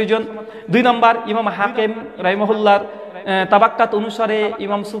তাসরির প্রয়োজন। 2 নম্বর, ইমাম হাকিম রাহিমাহুল্লাহর তাবাক্কাত অনুসারে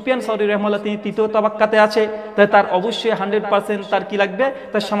ইমাম সুফিয়ান সাওরী রাহিমাহুল্লাহ তিনি তৃতীয় তাবাক্কাতে আছে, তাই তার অবশ্যই 100% তার কি লাগবে,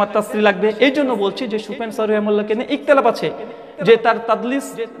 তার শামাত তাসরি লাগবে। এই জন্য বলছি যে সুফিয়ান সাওরী রাহিমাহুল্লাহকে নিয়ে ইখতিলাফ আছে যে তার তাদলিস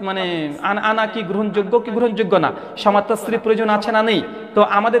মানে আনা কি গ্রহণযোগ্য কি গ্রহণযোগ্য না, শামাত তাসরির প্রয়োজন আছে না নেই। তো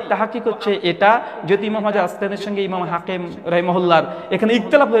আমাদের তাহাকিক হচ্ছে এটা, যদি ইমাম হাজার আসকানির সঙ্গে ইমাম হাকিম রাহিমাহুল্লাহর এখানে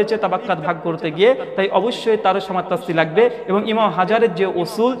ইখতিলাফ হয়েছে তাবাক্কাত ভাগ করতে গিয়ে, তাই অবশ্যই তারও শামাত তাসরি লাগবে। এবং ইমাম হাজারের যে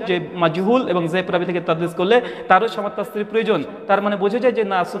উসুল যে মাজহুল এবং যায়েফ রাবি থেকে তাদলিস করলে তারও শামাত তাসরির প্রয়োজন, তার মানে বোঝা যায় যে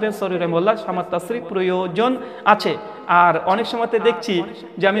না, সুফিয়ান সাওরী রাহিমাহুল্লাহ শামাত তাসরির প্রয়োজন আছে। আর অনেক সময়তে দেখছি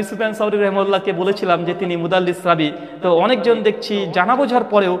যে আমি সুফিয়ান সাওরী রাহিমাহুল্লাহকে বলেছিলাম যে তিনি মুদাল্লিস রাবি, তো অনেকজন দেখছি জানা বোঝার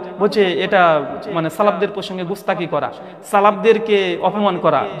পরেও বলছে এটা মানে সালাফদের প্রসঙ্গে গুস্তাকি করা, সালাফদেরকে অপমান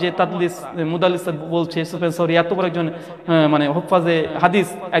করা, যে তাদলিস মুদাল্লিস বলছে সুফিয়ান সাওরী এত বড় একজন মানে হুফাজে হাদিস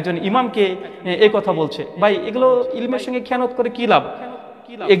একজন ইমামকে এই কথা বলছে। ভাই, এগুলো ইলমের সঙ্গে খেয়ানত করে কি লাভ?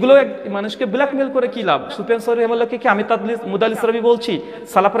 এগুলো মানুষকে ব্ল্যাকমেল করে কি লাভ? সুফিয়ান সাওরী রাহিমাহুল্লাহকে কি আমি তাদলিস মুদাল্লিস রাবি বলছি?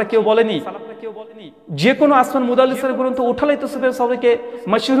 সালাফরা কেউ বলেনি। যে কোনো আসমান মুদাল্লিসের গ্রন্থ উঠালেই তো সুফিয়ান সাওরীকে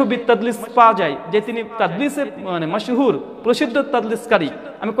মাশহুর বিত তাদলিস পাওয়া যায়, যে তিনি তাদলিসে মানে মাশহুর প্রসিদ্ধ তাদলিসকারী।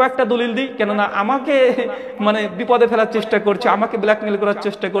 আমি কয়েকটা দলিল দিই, কেননা আমাকে মানে বিপদে ফেলার চেষ্টা করছে, আমাকে ব্ল্যাকমেল করার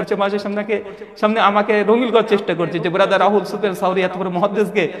চেষ্টা করছে, মাঝে সামনে আমাকে রঙিল করার চেষ্টা করছে যে ব্রাদার রাহুল সুফিয়ান সাওরী এত বড়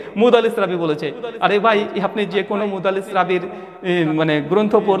মুহাদ্দিসকে মুদাল্লিস রাবি বলেছে। আরে ভাই, আপনি যে কোনো মুদাল্লিস রাবির মানে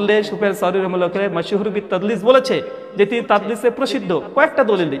গ্রন্থ পড়লে সুফিয়ান সাওরী রাহিমাহুল্লাহকে মাশহুর বিত তাদলিস বলেছে, যে তিনি তাদলিসে প্রসিদ্ধ। কয়েকটা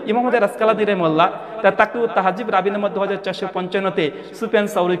দলিল দিই। ইমাম হাজার আসকালানি রাহিমাহুল্লাহ তার তাকরিরুত তাহজিব রাবি নম্বর 2455-তে সুফিয়ান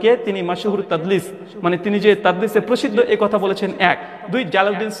সাওরীকে তিনি মাশহুর তাদলিস মানে তিনি যে তাদলিসে প্রসিদ্ধ এই কথা বলেছেন। 1 2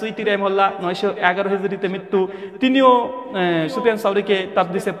 জালালউদ্দিন সুয়ুতী রাহিমাহুল্লাহ 911 হিজরিতে মৃত্যু, তিনিও সুফিয়ান সাওরীকে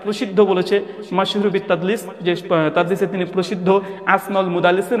তাদলিসে প্রসিদ্ধ বলেছে, মাশহুর বিত তাদলিস, যে তাদলিসে তিনি প্রসিদ্ধ। আসমাউল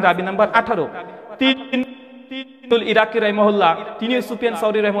মুদাল্লিসিন রাবি নম্বর 18। 3 ইরাকি রাহিমাহুল্লাহ তিনি সুফিয়ান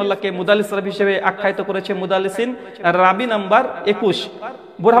সাওরী রাহিমাহুল্লাহকে মুদাল্লিস রাবি হিসেবে আখ্যায়িত করেছে, মুদাল্লিসিন রাবি নাম্বার 21।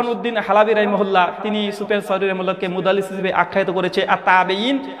 বুরহানুদ্দিন হালাবি রাহিমাহুল্লাহ তিনি সুফিয়ান সাওরী রাহিমাহুল্লাহকে মুদাল্লিস হিসেবে আখ্যায়িত করেছে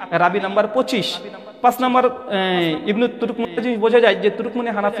আত-তাবেঈন রাবি নাম্বার 25। 5 নম্বর, ইবনু তুরকমনি বোঝা যায় যে তুরকমনি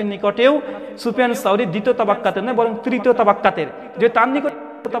হানাফির নিকটেও সুফিয়ান সাওরী দ্বিতীয় তাবাক্কাতের নয় বরং তৃতীয় তাবাক্কাতের, যে তার নিকট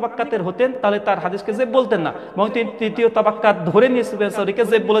তাবাক্কাতের হতেন তাহলে তার হাদিসকে জেব বলতেন না, এবং তিনি তৃতীয় তাবাক্কাত ধরে নিয়ে সুফিয়ান সাওরীকে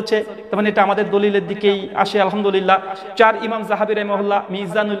জেব বলেছে। তার মানে এটা আমাদের দলিলের দিকেই আসে, আলহামদুলিল্লাহ। 4 ইমাম যাহাবী রাহিমাহুল্লাহ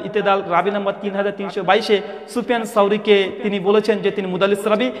মিজানুল ইতিদাল রাবি নম্বর 3322-এ সুফিয়ান সাওরীকে তিনি বলেছেন যে তিনি মুদাল্লিস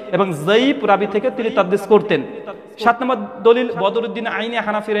রাবি এবং যায়েফ রাবি থেকে তিনি তাদলিস করতেন। 7 নম্বর দলিল বদরুদ্দিন আইনি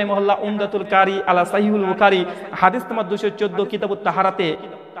হানাফি রাহিমাহুল্লাহ উমদাতুল কারি আলা সাহিহুল বুখারী হাদিস নম্বর 214 কিতাবুত তাহারাতে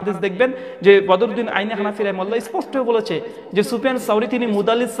হাদিস দেখবেন যে বদরুদ্দিন আইনি হানাফি রাহিমাহুল্লাহ স্পষ্ট বলেছে যে সুফিয়ান সাওরী তিনি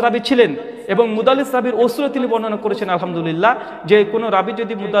মুদাল্লিস রাবি ছিলেন, এবং মুদাল্লিস রাবির ওসুলে তিনি বর্ণনা করেছেন আলহামদুলিল্লাহ যে কোনো রাবি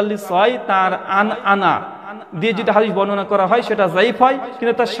যদি মুদাল্লিস হয় তার আনা দিয়ে যদি হাদিস বর্ণনা করা হয় সেটা যায়েফ হয়,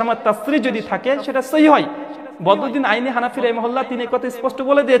 কিন্তু তার শামাত তাসরি যদি থাকে সেটা সহিহ হয়। বদরুদ্দিন আইনি হানাফি রাহিমাহুল্লাহ তিনি কথা স্পষ্ট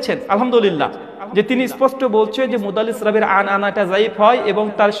বলে দিয়েছেন আলহামদুলিল্লাহ, যে তিনি স্পষ্ট বলছে যে মুদাল্লিস রাবির আনাটা যায়েফ হয় এবং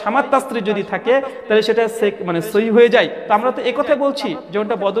তার শামাত তাসরি যদি থাকে তাহলে সেটা মানে সহিহ হয়ে যায়। তো আমরা তো এই কথা বলছি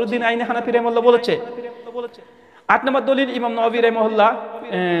যেমনটা বদরুদ্দিন আইনি হানাফি রাহিমাহুল্লাহ বলেছে। 8 নম্বর দলিল ইমাম নওয়াবী রাহিমাহুল্লাহ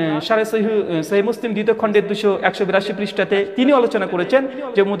শারহ সহিহ মুসলিম দ্বিতীয় খণ্ডের 182 পৃষ্ঠাতে তিনি আলোচনা করেছেন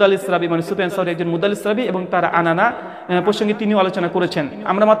যে মুদাল্লিস রাবি মানে সুফিয়ান সাওরী একজন মুদাল্লিস রাবি এবং তার আনানা প্রসঙ্গে তিনিও আলোচনা করেছেন।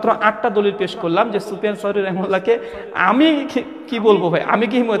 আমরা মাত্র 8টা দলিল পেশ করলাম যে সুফিয়ান সাওরী রাহিমাহুল্লাহকে আমি কি বলবো ভাই, আমি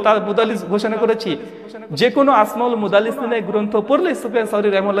কি তার মুদাল্লিস ঘোষণা করেছি? যে কোনো আসমাউল মুদাল্লিসিনের গ্রন্থ পড়লে সুফিয়ান সাওরী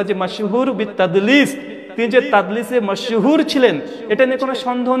রাহিমাহুল্লাহ যে মাশহুর বিত তাদলিস তিনি যে তাদলিসে মাশহুর ছিলেন এটা নিয়ে কোনো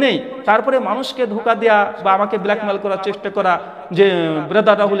সন্দেহ নেই। তারপরে মানুষকে ধোঁকা দেয়া বা আমাকে ব্ল্যাকমেল করার চেষ্টা করা যে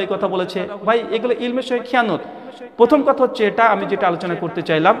ব্রাদার রাহুল এই কথা বলেছে, ভাই এগুলো ইলমের সঙ্গে খিয়ানত। প্রথম কথা হচ্ছে এটা আমি যেটা আলোচনা করতে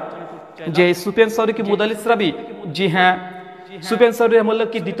চাইলাম যে সুফিয়ান সাওরী কি মুদাল্লিস রাবি? জি হ্যাঁ। সুফিয়ান সাওরী রাহিমাহুল্লাহ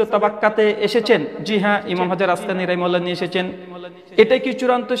কি দ্বিতীয় তাবাক্কাতে এসেছেন? জি হ্যাঁ। ইমাম হাজার আসকানি রাহিমাহুল্লাহ নিয়ে এসেছেন। এটাই কি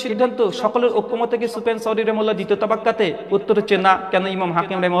চূড়ান্ত সিদ্ধান্ত? সকলের ঐক্যমতে কি সুফিয়ান সাউরি রাহিমাহুল্লাহ দ্বিতীয় তাবাক্কাতে? উত্তর হচ্ছে না। কেন? ইমাম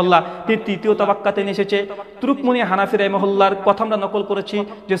হাকিম রাহিমাহুল্লাহ তিনি তৃতীয় তাবাক্কাতে নিয়ে এসেছে। তুরুকমুনি হানাফি রাহিমাহুল্লাহর কথা আমরা নকল করেছি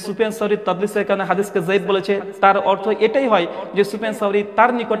যে সুফিয়ান সাউরি তাদলিসের কারণে হাদিসকে যায়েফ বলেছে। তার অর্থ এটাই হয় যে সুফিয়ান সাউরি তার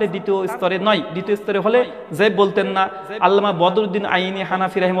নিকটে দ্বিতীয় স্তরে নয়, দ্বিতীয় স্তরে হলে যায়েফ বলতেন না। আল্লামা বদরুদ্দিন আইনি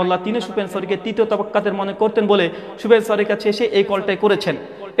হানাফি রাহিমাহুল্লাহ তিনি সুফিয়ান সাউরিকে তৃতীয় তাবাক্কাতের মনে করতেন বলে সুফিয়ান সাউরির কাছে এসে এই কলটাই করেছেন।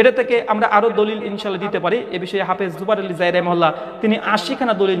 এটা থেকে আমরা আরো দলিল ইনশাআল্লাহ দিতে পারি। এ বিষয়ে হাফেজ জুবার আলী জায়দ রাহিমাহুল্লাহ তিনি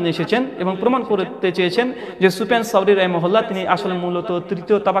 80খানা দলিল নিয়ে এসেছেন এবং প্রমাণ করতে চেয়েছেন যে সুফিয়ান সাউরি রাহিমাহুল্লাহ তিনি আসলে মূলত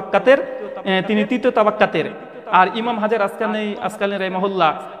তৃতীয় তাবাক্কাতের। আর ইমাম হাজার আসকালানি রাহিমাহুল্লাহ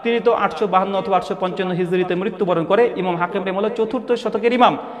তিনি তো 852 অথবা 855 হিজরিতে মৃত্যুবরণ করে। ইমাম হাকিম রাহিমাহুল্লাহ চতুর্থ শতকের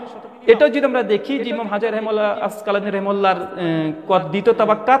ইমাম। এটাও যদি আমরা দেখি যে ইমাম হাজার রাহিমাহুল্লাহ আসকালানি রাহিমাহুল্লাহর দ্বিতীয়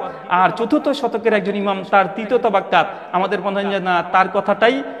তাবাক্কাত আর চতুর্থ শতকের একজন ইমাম তার তৃতীয় তাবাক্কাত, আমাদের মনে হয় না তার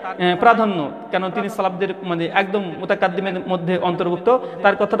কথাটাই প্রাধান্য, কেন তিনি সালাফদের মানে একদম মুতাকাদ্দিমের মধ্যে অন্তর্ভুক্ত,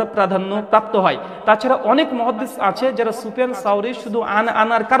 তার কথাটা প্রাধান্য প্রাপ্ত হয়। তাছাড়া অনেক মুহাদ্দিস আছে যারা সুফিয়ান সাউরি শুধু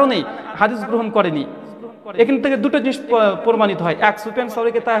আনার কারণেই হাদিস গ্রহণ করেনি। এখান থেকে দুটো জিনিস প্রমাণিত হয়। এক, সুফিয়ান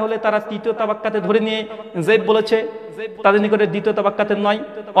সাউরিকে তাহলে তারা তৃতীয় তাবাক্কাতে ধরে নিয়ে যায়েফ বলেছে, তাদের নিকটে দ্বিতীয় তাবাক্কাতে নয়।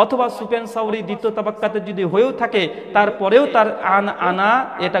 অথবা সুফিয়ান সাউরি দ্বিতীয় তাবাক্কাতে যদি হয়েও থাকে তারপরেও তার আনা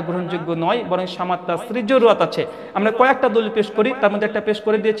এটা গ্রহণযোগ্য নয়, বরং সামাত তাসরির জরুরত আছে। আমরা কয়েকটা দলিল পেশ করি, তার মধ্যে একটা পেশ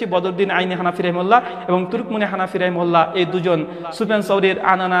করে দিয়েছি বদরুদ্দিন আইনি হানাফি রাহিমাহুল্লাহ এবং তুরুকমুনি হানাফি রাহিমাহুল্লাহ, এই দুজন সুফিয়ান সাউরির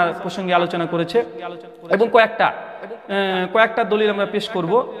আনার প্রসঙ্গে আলোচনা করেছে এবং কয়েকটা দলিল আমরা পেশ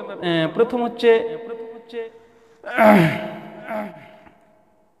করব। প্রথম হচ্ছে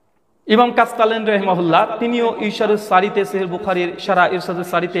ইমাম কাসকালানি রাহিমাহুল্লাহ তিনিও ইরশাদুস সারিতে সহিহ বুখারীর শারা ইরশাদুস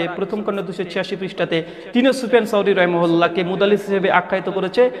সারিতে প্রথম খণ্ড 286 পৃষ্ঠাতে তিনিও সুফিয়ান সাউরি রাহিমাহুল্লাহকে মুদাল্লিস হিসেবে আখ্যায়িত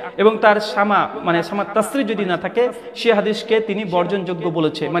করেছে এবং তার সামা তাসরির যদি না থাকে সে হাদিসকে তিনি বর্জনযোগ্য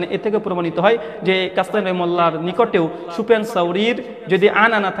বলেছে। মানে এ থেকে প্রমাণিত হয় যে কাসকালানি রাহিমাহুল্লাহর নিকটেও সুফিয়ান সাউরির যদি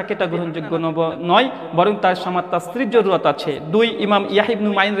আনা থাকে এটা গ্রহণযোগ্য নয়, বরং তার সামা তাসরির জরুরত আছে। দুই, ইমাম ইয়াহইয়া ইবনে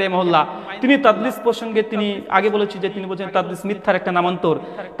মাইন রাহিমাহুল্লাহ তিনি তাদলিস প্রসঙ্গে তিনি আগে বলেছি যে তিনি বলেছেন তাদলিস মিথ্যার একটা নামান্তর।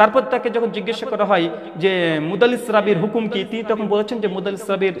 তারপর তাকে যখন জিজ্ঞাসা করা হয় যে মুদাল্লিস রাবির হুকুম কি, তিনি তখন বলেছেন যে মুদাল্লিস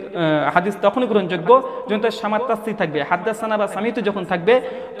রাবির হাদিস তখনই গ্রহণযোগ্য যখন তার সামাত তাসরির থাকবে, হাদাসানা বা সামিতু যখন থাকবে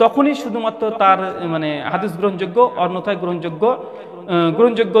তখনই শুধুমাত্র তার হাদিস গ্রহণযোগ্য, অন্যথায়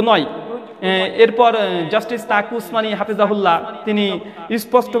গ্রহণযোগ্য নয়। এরপর জাস্টিস তাকি উসমানী হাফিজাহুল্লাহ তিনি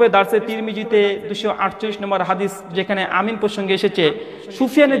স্পষ্টভাবে দারসে তিরমিজিতে 248 নম্বর হাদিস যেখানে আমিন প্রসঙ্গে এসেছে,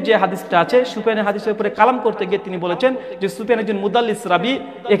 সুফিয়ানের যে হাদিসটা আছে সুফিয়ানের হাদিসের উপরে কালাম করতে গিয়ে তিনি বলেছেন যে সুফিয়ান একজন মুদাল্লিস রাবি,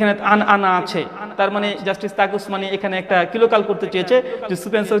 এখানে আনা আছে। তার মানে জাস্টিস তাকি উসমানী এখানে একটা কিলোকাল করতে চেয়েছে যে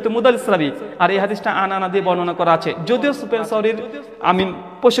সুফিয়ান সাউরি তো মুদাল্লিস রাবি আর এই হাদিসটা আনা দিয়ে বর্ণনা করা আছে। যদিও সুফিয়ান সাউরির আমিন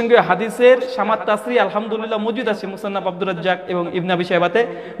প্রসঙ্গে হাদিসের সামাত তাসরি আলহামদুলিল্লাহ মজুদ আছে, মুসান্নাফ আব্দুর রাজ্জাক এবং ইবনে আবি শাইবাতে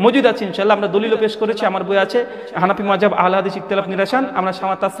মজুদ আছে। ইনশাআল্লাহ আমরা দলিল পেশ করেছি, আমার বই আছে হানাফি মাযহাব আহলে হাদিস ইখতিলাফ নিরাসান, আমরা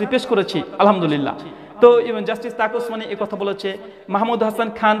সামাত তাসরি পেশ করেছি আলহামদুলিল্লাহ। তো জাস্টিস তাকি উসমানী এই কথা বলেছে। মাহমুদ হাসান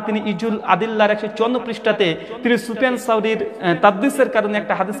খান তিনি ইজুল আদিল্লাহর 154 পৃষ্ঠাতে তিনি সুফিয়ান সাউরির তাদলিসের কারণে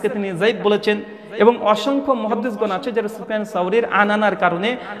একটা হাদিসকে তিনি যায়েফ বলেছেন এবং অসংখ্য মুহাদ্দিসগণ আছে যারা সুফিয়ান সাউরির আনার কারণে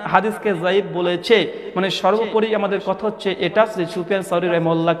হাদিসকে যায়েফ বলেছে। মানে সর্বোপরি আমাদের কথা হচ্ছে এটা যে সুফিয়ান সাউরি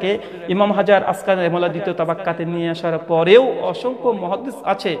রাহিমাহুল্লাহকে ইমাম হাজার আসকালানি রাহিমাহুল্লাহ দ্বিতীয় তাবাক্কাতে নিয়ে আসার পরেও অসংখ্য মুহাদ্দিস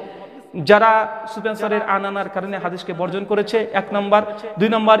আছে যারা সুফিয়ান সাউরির আনার কারণে হাদিসকে বর্জন করেছে, 1 নম্বর। 2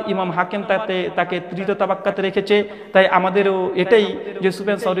 নম্বর, ইমাম হাকিম তাকে তৃতীয় তাবাক্কাতে রেখেছে। তাই আমাদেরও এটাই যে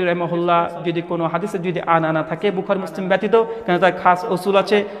সুফিয়ান সাউরি রাহিমাহুল্লাহ যদি কোনো হাদিসে যদি আনা থাকে বুখারী মুসলিম ব্যতীত, কারণ তার খাস উসুল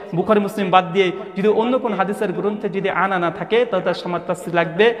আছে, বুখারী মুসলিম বাদ দিয়ে যদি অন্য কোন হাদিসের গ্রন্থে যদি আনা থাকে তাহলে তার সামাত তাসরির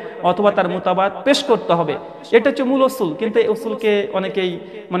লাগবে অথবা তার মুতাবাত পেশ করতে হবে। এটা হচ্ছে মূল উসুল। কিন্তু এই উসুলকে অনেকেই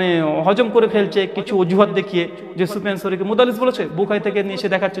হজম করে ফেলছে কিছু অজুহাত দেখিয়ে যে সুফিয়ান সাউরিকে মুদাল্লিস বলেছে, বুখারী থেকে নিয়ে এসে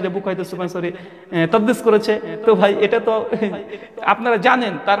দেখাচ্ছে যে বুখারী সুফিয়ান সাউরি তাদলিস করেছে। তো ভাই এটা তো আপনারা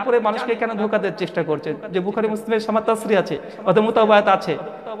জানেন, তারপরে মানুষকে কেন ধোঁকা দেওয়ার চেষ্টা করছেন যে বুখারী মুসলিমের সামাত তাসরি আছে অথবা মুতাবায়াত আছে।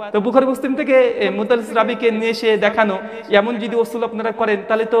 তো বুখারী মুসলিম থেকে মুদাল্লিস রাবিকে নিয়ে এসে দেখানো এমন যদি উসুল আপনারা করেন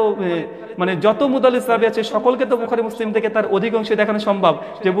তাহলে তো যত মুদাল্লিস রাবি আছে সকলকে তো বুখারী মুসলিম থেকে তার অধিকাংশ দেখানো সম্ভব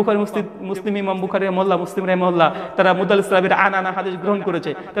যে বুখারী মুসলিম ইমাম বুখারী রাহিমাহুল্লাহ, মুসলিম রাহিমাহুল্লাহ তারা মুদাল্লিস রাবির আনা হাদিস গ্রহণ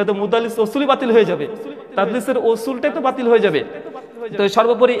করেছে, তাহলে তো মুদাল্লিস উসুলই বাতিল হয়ে যাবে, তাদলিসের উসুলটাই তো বাতিল হয়ে যাবে। তো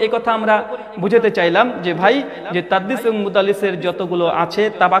সর্বোপরি এই কথা আমরা বুঝাতে চাইলাম যে ভাই যে তাদলিস এবং মুদাল্লিসের যতগুলো আছে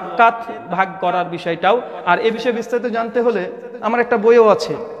তাবাক্কাত ভাগ করার বিষয়টাও, আর এই বিষয়ে বিস্তারিত জানতে হলে আমার একটা বইও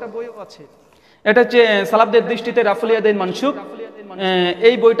আছে, এটা হচ্ছে সালাফদের দৃষ্টিতে রাফুল ইয়াদাইন মানসুক,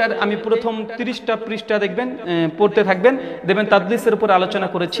 এই বইটার আমি প্রথম 30টা পৃষ্ঠা দেখবেন, পড়তে থাকবেন, দেখবেন তাদলিসের উপর আলোচনা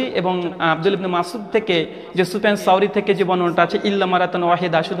করেছি। এবং আব্দুল ইবনে মাসউদ থেকে যে সুফিয়ান সাউরি থেকে যে বর্ণনাটা আছে ইল্লা মারাতান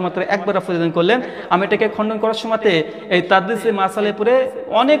ওয়াহিদা, শুধুমাত্র একবার আফজান করলেন, আমি এটাকে খণ্ডন করার সময়তে এই তাদলিসের মাসালের উপরে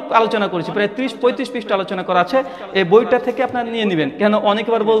অনেক আলোচনা করেছি, প্রায় 30-35 পৃষ্ঠা আলোচনা করা আছে। এই বইটা থেকে আপনারা নিয়ে নেবেন। কেন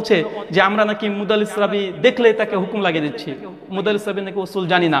অনেকবার বলছে যে আমরা নাকি মুদাল্লিস রাবি দেখলে তাকে হুকুম লাগিয়ে দিচ্ছি, মুদাল্লিস রাবি নাকি উসুল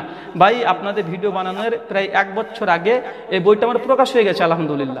জানি না। ভাই আপনাদের ভিডিও বানানোর প্রায় 1 বছর আগে এই বইটা আমার প্রকাশ হয়ে গেছে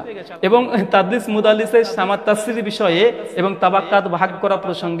আলহামদুলিল্লাহ। এবং তাদলিস মুদাল্লিসের সামাত তাফসীর বিষয়ে এবং তাবাক্কাত ভাগ করা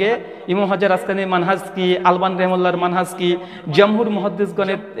প্রসঙ্গে ইমাম হাজার আসকানির মানহাজ কি, আলবান রহমাতুল্লাহর মানহাজ কি, জমহুর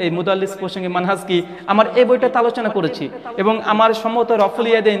মুহাদ্দিসগণের এই মুদাল্লিস প্রসঙ্গে মানহাজ কি, আমার এই বইটাতে আলোচনা করেছি। এবং আমার সম্মত রাফুল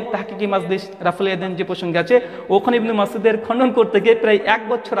ইয়াদাইন তাহকিকি মাজলিস রাফুল ইয়াদাইন যে প্রসঙ্গে আছে, ওখানে ইবনে মাসউদের খণ্ডন করতে গিয়ে প্রায় 1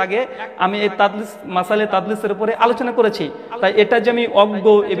 বছর আগে আমি এই তাদলিস মাসালে তাদলিসের উপরে আলোচনা করেছি। তাই এটা যে আমি অজ্ঞ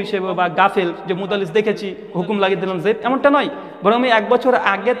এ বিষয়ে বা গাফেল যে মুদাল্লিস দেখেছি হুকুম লাগিয়ে দিলাম যে এমনটা নয়, বরং আমি 1 বছর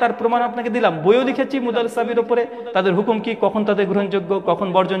আগে তার প্রমাণ আপনাকে দিলাম। বইও লিখেছি মুদাল্লিস রাবির উপরে, তাদের হুকুম কি, কখন তাদের গ্রহণযোগ্য, কখন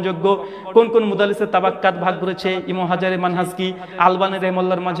বর্জনযোগ্য, কোন কোন মুদাল্লিসের তাবাক্কাত ভাগ করেছে, ইমাম হাজারের মানহাজ কি, আলবানি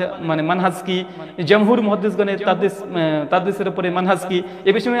রহমাতুল্লাহর মানে মানহাজ কি, জমহুর মুহাদ্দিসগণের তাদলিসের উপরে মানহাজ কি,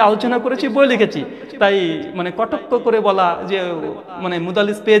 এ বিষয়ে আলোচনা করেছি, বই লিখেছি। তাই মানে কটাক্ষ করে বলা যে মানে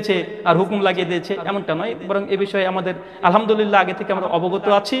মুদাল্লিস পেয়েছে আর হুকুম লাগিয়ে দিয়েছে এমনটা নয়, বরং এ বিষয়ে আমাদের আলহামদুলিল্লাহ আগে থেকে আমরা অবগত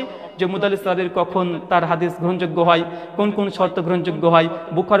আছি যে মুদাল্লিস রাবির কখন তার হাদিস গ্রহণযোগ্য হয়, কোন কোন শর্ত গ্রহণযোগ্য হয়,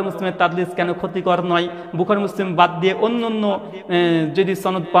 বুখারী মুসলিমের তাদলিস কেন ক্ষতিকর নয়, বুখারী মুসলিম বাদ দিয়ে অন্য যদি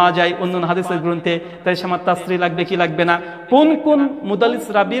সনদ পাওয়া যায় অন্য হাদিসের গ্রন্থে, তাই সামাত তাসরি লাগবে কি লাগবে না, কোন কোন মুদাল্লিস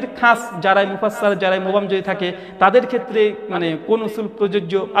রাবির খাস যারাই মুফাসসার যারাই মুবাম যদি থাকে তাদের ক্ষেত্রে মানে কোন উসুল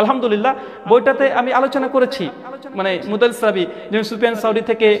প্রযোজ্য, আলহামদুলিল্লাহ বইটাতে আমি আলোচনা করেছি। মানে মুদাল্লিস রাবি যেমন সুফিয়ান সাউরি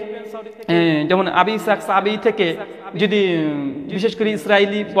থেকে, যেমন আবি ইসহাক সাবি থেকে যদি বিশেষ করে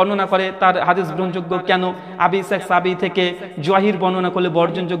ইসরায়েলি বর্ণনা করে তার হাদিস গ্রহণযোগ্য কেন, আবি ইসহাক সাবি থেকে জওয়াহির বর্ণনা করলে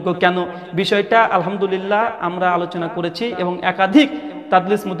বর্জনযোগ্য কেন, বিষয়টা আলহামদুলিল্লাহ আমরা আলোচনা করেছি। এবং একাধিক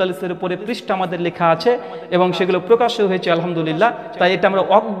তাদলিস মুদাল্লিসের উপরে পৃষ্ঠা আমাদের লেখা আছে এবং সেগুলো প্রকাশ হয়েছে আলহামদুলিল্লাহ। তাই এটা আমরা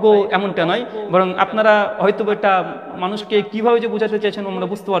অজ্ঞ এমনটা নয়, বরং আপনারা হয়তো এটা মানুষকে কিভাবে যে বোঝাতে চাইছেন আমরা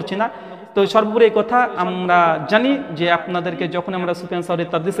বুঝতে পারছি না। তো সর্বোপরি এই কথা আমরা জানি যে আপনাদেরকে যখন আমরা সুফিয়ান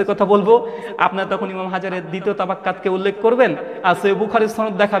সাউরির তাদলিসের কথা বলবো, আপনারা তখন ইমাম হাজারের দ্বিতীয় তাবাক্কাতকে উল্লেখ করবেন আর সহিহ বুখারীর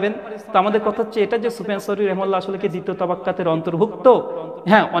সনদ দেখাবেন। তো আমাদের কথা হচ্ছে এটা যে সুফিয়ান সাউরি রাহিমাহুল্লাহ আসলে কি দ্বিতীয় তাবাক্কাতের অন্তর্ভুক্ত?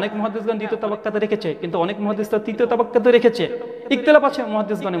 হ্যাঁ, অনেক মুহাদ্দিসগণ দ্বিতীয় তাবাক্কাতে রেখেছে, কিন্তু অনেক মুহাদ্দিস তৃতীয় তাবাক্কাতে রেখেছে, ইখতিলাফ আছে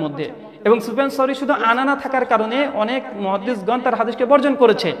মুহাদ্দিসগণের মধ্যে। এবং সুফিয়ান সাউরি শুধু আনানা থাকার কারণে অনেক মুহাদ্দিসগণ তার হাদিসকে বর্জন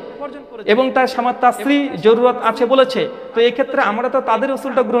করেছে এবং তার সামাত তাসরি জরুরত আছে বলেছে। তো এই ক্ষেত্রে আমরা তো তাদের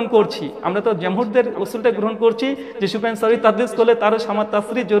উসুলটা গ্রহণ করছি, আমরা তো জমহুরদের উসুলটা গ্রহণ করছি যে সুফিয়ান সাউরি তাদলিস করলে তারও সামাত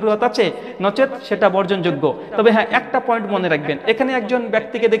তাসরি জরুরত আছে, নচেত সেটা বর্জনযোগ্য। তবে হ্যাঁ, একটা পয়েন্ট মনে রাখবেন, এখানে একজন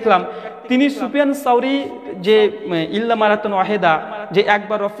ব্যক্তিকে দেখলাম তিনি সুফিয়ান সাউরি যে ইল্লা মারাতান ওয়াহিদা যে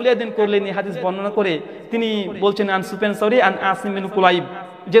একবার রাফুল ইয়াদাইন করলেন এই হাদিস বর্ণনা করে, তিনি বলছেন আন সুফিয়ান সাউরি আন আসিম বিন কুলাইব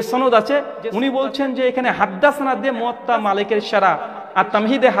যে সনদ আছে, উনি বলছেন যে এখানে হাদ্দাসানা দিয়ে মুয়াত্তা মালিকের শারা আর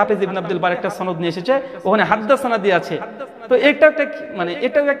তামহিদে হাফেজ ইবনে আব্দুল বার একটা সনদ নিয়ে এসেছে, ওখানে হাদ্দাসানা দিয়ে আছে। তো এটা একটা মানে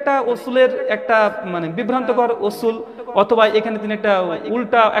এটাও একটা উসুলের একটা মানে বিভ্রান্তকর উসুল, অথবা এখানে তিনি একটা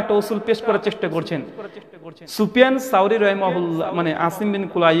উল্টা একটা উসুল পেশ করার চেষ্টা করছেন। সুফিয়ান সাউরি রাহিমাহুল্লাহ মানে আসিম বিন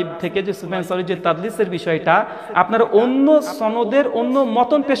কুলাইব থেকে যে সুফিয়ান সাউরি যে তাদলিসের বিষয়টা আপনারা অন্য সনদের অন্য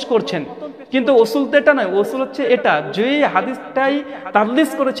মতন পেশ করছেন, কিন্তু উসুল তো এটা নয়। উসুল হচ্ছে এটা যে হাদিসটাই তাদলিস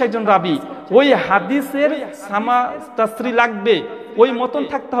করেছে একজন রাবি, ওই হাদিসের সামা তাসরি লাগবে, ওই মতন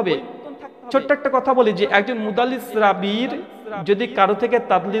থাকতে হবে। ছোট্ট একটা কথা বলি যে একজন মুদাল্লিস রাবির যদি কারো থেকে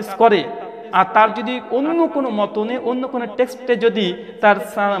তাদলিস করে আর তার যদি অন্য কোনো মতনে অন্য কোনো টেক্সটে যদি তার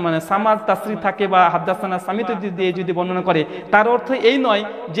মানে সামার তাসরি থাকে বা হাদ্দাসানা সামিত দিয়ে যদি বর্ণনা করে, তার অর্থ এই নয়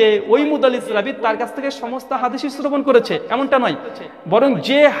যে ওই মুদাল্লিস রাবি তার কাছ থেকে সমস্ত হাদিসই শ্রবণ করেছে, এমনটা নয়। বরং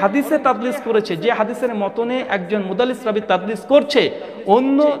যে হাদিসে তাদলিস করেছে, যে হাদিসের মতনে একজন মুদাল্লিস রাবি তাদলিস করছে,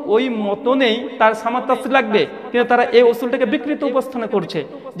 অন্য ওই মতনেই তার সামার তাসরি লাগবে, কিন্তু তারা এই উসুলটাকে বিকৃত উপস্থান করছে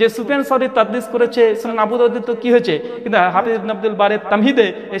যে সুফিয়ান সাউরি তাদলিস করেছে সুনান আবু দাউদে, তো কি হয়েছে, কিন্তু হাফিজ ইবনে আব্দুল বারের তামহিদে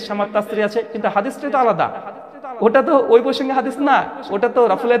এই সামার তাসরি আছে, কিন্তু হাদিসটা তো আলাদা, ওটা তো ওই প্রসঙ্গে হাদিস না, ওটা তো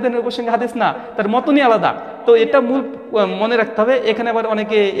রাফুল ইয়াদাইনের প্রসঙ্গে হাদিস না, তার মতনই আলাদা। তো এটা মূল মনে রাখতে হবে। এখানে আবার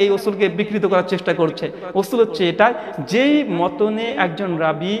অনেকে এই উসুলকে বিকৃত করার চেষ্টা করছে। উসুল হচ্ছে এটা, যেই মতনে একজন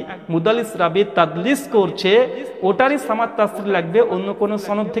রাবি মুদাল্লিস রাবি তাদলিস করছে ওটারই সামাত তাসরি লাগবে, অন্য কোনো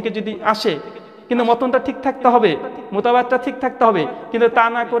সনদ থেকে যদি আসে, কিন্তু মতনটা ঠিক থাকতে হবে, মোতাবাতটা ঠিক থাকতে হবে। কিন্তু তা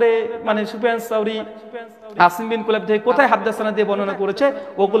না করে মানে সুফিয়ান সাউরি আসিম বিন কুলাইব থেকে কোথায় হাদ্দাসানা দিয়ে বর্ণনা করেছে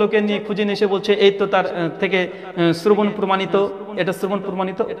ওগুলোকে নিয়ে খুঁজে নিয়ে এসে বলছে এই তো তার থেকে শ্রবণ প্রমাণিত, এটা শ্রবণ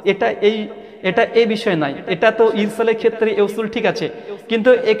প্রমাণিত। এটা এটা এই বিষয় নাই, এটা তো ইরসালের ক্ষেত্রে এই উসুল ঠিক আছে, কিন্তু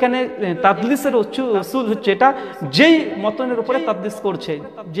এখানে তাদলিসের উসুল হচ্ছে এটা যেই মতনের উপরে তাদলিস করছে,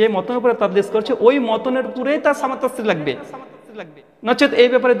 যে মতনের উপরে তাদলিস করছে ওই মতনের উপরেই তার সামাত তাসরিহ লাগবে। নচেত এই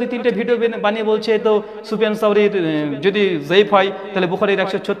ব্যাপারে 2-3টে ভিডিও বানিয়ে বলছে তো সুফিয়ান সাউরির যদি জয়ীফ হয় তাহলে বুখারীর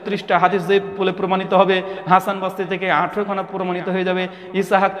 136টা হাদিস জয়ীফ বলে প্রমাণিত হবে, হাসান বাসরি থেকে 18খানা প্রমাণিত হয়ে যাবে,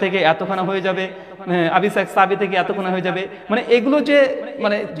 ইসহাক থেকে এতখানা হয়ে যাবে, আবি সাইদ সাবি থেকে এতখানা হয়ে যাবে। মানে এগুলো যে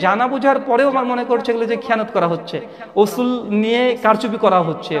মানে জানা বোঝার পরেও আমার মনে করছে এগুলো যে খেয়ানত করা হচ্ছে, উসুল নিয়ে কারচুপি করা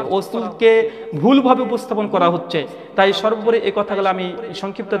হচ্ছে, উসুলকে ভুলভাবে উপস্থাপন করা হচ্ছে। তাই সর্বোপরি এই কথাগুলো আমি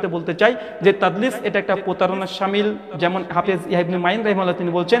সংক্ষিপ্ততে বলতে চাই যে তাদলিস এটা একটা প্রতারণার শামিল। যেমন হাফেজ ইয়াহয়া ইবনে মাইন রাহিমাহুল্লাহ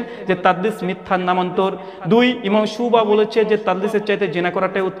তিনি বলছেন যে তাদলিস মিথ্যার নামান্তর। 2 ইমাম শুবা বলেছে যে তাদলিসের চাইতে জিনা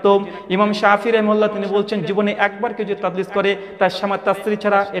করাটাই উত্তম। ইমাম শাফি রাহিমাহুল্লাহ তিনি বলছেন জীবনে একবার কেউ যদি তাদলিস করে তার সামাত তাসরিহ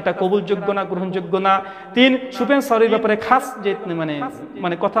ছাড়া এটা কবুলযোগ্য না, গ্রহণযোগ্য না। 3 সুফিয়ান সাউরির ব্যাপারে খাস যে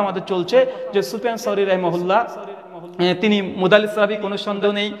মানে কথা আমাদের চলছে যে সুফিয়ান সাউরি রাহিমাহুল্লাহ তিনি মুদাল্লিস রাবি, কোনো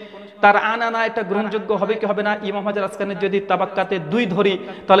সন্দেহ নেই। তার আনা এটা গ্রহণযোগ্য হবে কি হবে না, ইমাম হাজার আসকানের যদি তাবাক্কাতে 2 ধরি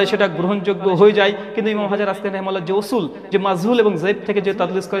তাহলে সেটা গ্রহণযোগ্য হয়ে যায়। কিন্তু ইমাম হাজার আসকানি রাহিমাহুল্লাহ যে উসুল যে মাজহুল এবং জয়ীফ থেকে যে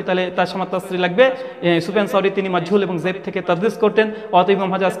তাদলিস করে তাহলে তার সামাত তাসরিহ লাগবে। সুফিয়ান সাউরি তিনি মাজহুল এবং জয়ীফ থেকে তাদলিস করতেন, অতএব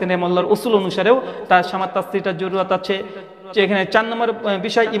ইমাম হাজার আসকানি রাহিমাহুল্লাহর উসুল অনুসারেও তার সামাত তাসরিহটার জরুরত আছে। এখানে 4 নম্বর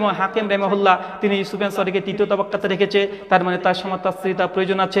বিষয় ইমাম হাকিম রাহিমাহুল্লাহ তিনি সুফিয়ান সাউরিকে 3য় তাবাক্কাতে রেখেছে, তার মানে তার সামাত তাসরিহ তার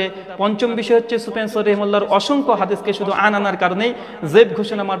প্রয়োজন আছে। 5ম বিষয় হচ্ছে সুফিয়ান সাউরি রাহিমাহুল্লাহর অসংখ্য হাদিসকে শুধু আনার কারণেই জয়ীফ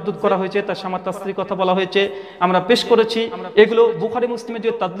ঘোষণা মারদুদ করা হয়েছে, তার সামাত তাসরিহ কথা বলা হয়েছে, আমরা পেশ করেছি। এগুলো বুখারী মুসলিমে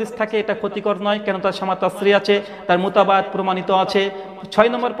যে তাদলিস থাকে এটা ক্ষতিকর নয়, কেন তার সামাত তাসরিহ আছে, তার মুতাবাআত প্রমাণিত আছে। 6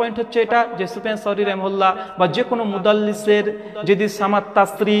 নম্বর পয়েন্ট হচ্ছে এটা যে সুফিয়ান সাউরি রাহিমাহুল্লাহ বা যে কোনো মুদাল্লিসের যদি সামাত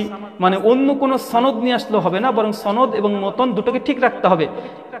তাসরিহ মানে অন্য কোনো সনদ নিয়ে আসলে হবে না, বরং সনদ এবং মতন দুটোকে ঠিক রাখতে হবে।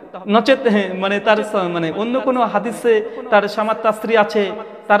 নচেত মানে তার মানে অন্য কোনো হাদিসে তার সামাত তাসরিহ আছে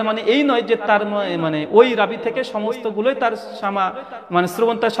তার মানে এই নয় যে তার মানে ওই রাবি থেকে সমস্তগুলোই তার সামা মানে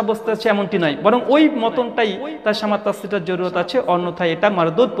শ্রবণতা সাব্যস্ত আছে এমনটি নয়, বরং ওই মতনটাই তার সামাত তাসরিহটার জরুরত আছে, অন্যথায় এটা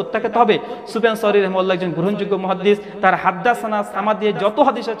মারদুদ প্রত্যাখ্যাত হবে। সুফিয়ান সাউরি রাহিমাহুল্লাহ একজন গ্রহণযোগ্য মুহাদ্দিস, তার হাদ্দাসানা সামা দিয়ে যত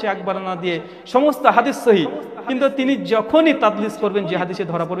হাদিস আছে আকবার না দিয়ে সমস্ত হাদিস সহিহ, কিন্তু তিনি যখনই তাদলিস করবেন যে হাদিসে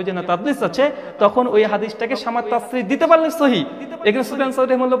ধরা পড়বে যে না তাদলিস আছে তখন ওই হাদিসটাকে সামাত তাসরিহ দিতে পারলে সহিহ। এখানে সুফিয়ান সাউরি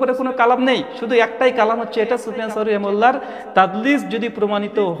রাহিমাহুল্লাহর উপরে কোনো কালাম নেই, শুধু একটাই কালাম হচ্ছে এটা সুফিয়ান সাউরি রাহিমাহুল্লাহর তাদলিস যদি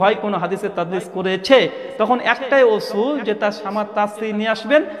প্রমাণিত হয় কোনো হাদিসে তাদলিস করেছে তখন একটাই উসুল যে তার সামাত তাসরিহ নিয়ে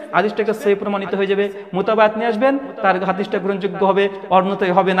আসবেন, হাদিসটাকে সহিহ প্রমাণিত হয়ে যাবে, মুতাবাআত নিয়ে আসবেন, তার হাদিসটা গ্রহণযোগ্য হবে,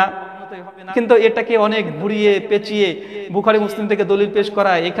 অন্যথায় হবে না। কিন্তু এটাকে অনেক ঘুরিয়ে পেঁচিয়ে বুখারী মুসলিম থেকে দলিল পেশ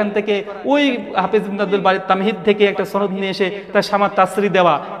করা, এখান থেকে ওই হাফেজ ইবনে আব্দুল বারীর তামহিদ থেকে একটা সনদ নিয়ে এসে তার সামাত তাসরিহ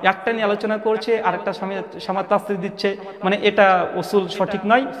দেওয়া, একটা নিয়ে আলোচনা করছে আর একটা সামাত তাসরিহ দিচ্ছে, মানে এটা উসুল সঠিক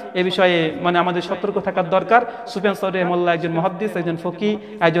নয়। এ বিষয়ে মানে আমাদের সতর্ক থাকার দরকার। সুফিয়ান সাউরি রাহিমাহুল্লাহ একজন মুহাদ্দিস, একজন ফকিহ,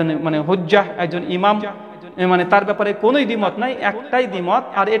 একজন মানে হুজ্জাহ, একজন ইমাম, মানে তার ব্যাপারে কোনোই দ্বিমত নাই, একটাই দ্বিমত,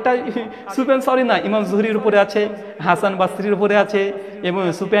 আর এটা সুফিয়ান সাউরি না, ইমাম জুহরির উপরে আছে, হাসান বাসরির উপরে আছে এবং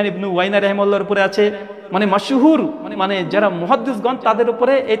সুফিয়ান ইবনে উয়াইনা রাহিমাহুল্লাহর উপরে আছে, মানে মাশহুর মানে যারা মুহাদ্দিসগণ তাদের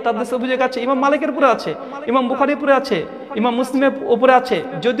উপরে এই তাদলিসের অভিযোগ আছে। ইমাম মালিকের উপরে আছে, ইমাম বুখারীর উপরে আছে, ইমাম মুসলিমের উপরে আছে,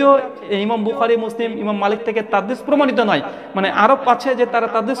 যদিও ইমাম বুখারী মুসলিম ইমাম মালিক থেকে তাদলিস প্রমাণিত নয়, মানে আরব আছে যে তারা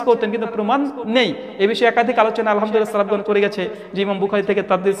তাদলিস করতেন কিন্তু প্রমাণ নেই। এই বিষয়ে একাধিক আলোচনা আলহামদুলিল্লাহ সালাফগণ করে গেছে যে ইমাম বুখারী থেকে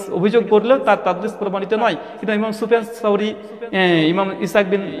তাদলিস অভিযোগ করলেও তার তাদলিস প্রমাণিত নয়। কিন্তু ইমাম সুফিয়ান সাউরি, ইমাম ইসহাক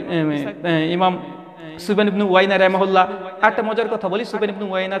বিন ইমাম সুফিয়ান ইবনে উয়াইনা রাহিমাহুল্লাহ, একটা মজার কথা বলি, সুফিয়ান ইবনে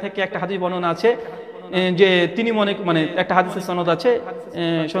উয়াইনা থেকে একটা হাদিস বর্ণনা আছে যে তিনি মানে একটা হাদিসের সনদ আছে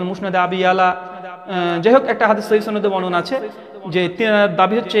মুসনাদে আবি আলা, যাই হোক একটা হাদিস সহিহ সনদে বর্ণনা আছে যে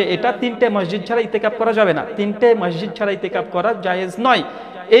দাবি হচ্ছে এটা 3টে মসজিদ ছাড়া ইতিকাফ করা যাবে না, 3টে মসজিদ ছাড়া ইতিকাফ করা জায়েজ নয়।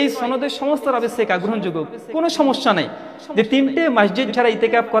 এই সনদের সমস্ত রাবি সিকা গ্রহণযোগ্য, কোনো সমস্যা নেই যে 3টে মসজিদ ছাড়া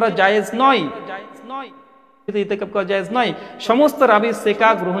ইতিকাফ করা জায়েজ নয়, ইতিকাফ করা জায়েজ নয়, সমস্ত রাবি সিকা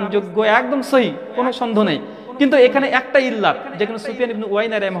গ্রহণযোগ্য, একদম সহিহ, কোনো সন্দেহ নেই। কিন্তু এখানে একটা ইল্লাত, যেখানে সুফিয়ান ইবনে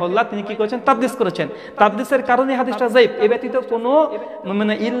উয়াইনা রাহিমাহুল্লাহ তিনি কি করেছেন, তাদলিস করেছেন, তাদলিসের কারণে হাদিসটা যায়িফ, এ ব্যতীত কোনো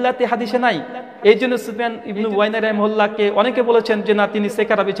মানে ইল্লাতে হাদিসে নাই। এই জন্য সুফিয়ান ইবনে উয়াইনা রাহিমাহুল্লাহকে অনেকে বলেছেন যে না তিনি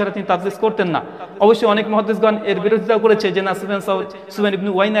সেকা রাবি ছাড়া তিনি তাদলিস করতেন না। অবশ্যই অনেক মুহাদ্দিসগণ এর বিরোধিতা করেছে যে না সুফিয়ান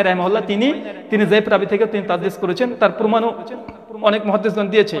ইবনে উয়াইনা রাহিমাহুল্লাহ তিনি যায়িফ রাবি থেকে তিনি তাদলিস করেছেন, তার প্রমাণও অনেক মুহাদ্দিসগণ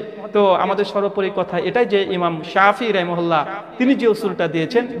দিয়েছে। তো আমাদের সর্বোপরি কথা এটাই যে ইমাম শাফি রাহিমাহুল্লাহ তিনি যে উসুলটা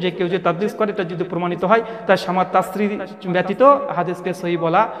দিয়েছেন যে কেউ যে তাদলিস করে এটা যদি প্রমাণিত হয় তার সামাত তাসরিহ ব্যতীত হাদিসকে সহিহ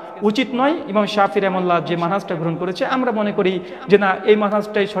বলা উচিত নয়। ইমাম শাফি রাহিমাহুল্লাহ যে মানহাজটা গ্রহণ করেছে আমরা মনে করি যে না এই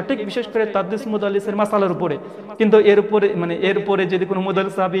মানহাজটাই সঠিক, বিশেষ করে তাদলিস মুদাল্লিসের মাসালার উপরে। কিন্তু এর উপরে যদি কোনো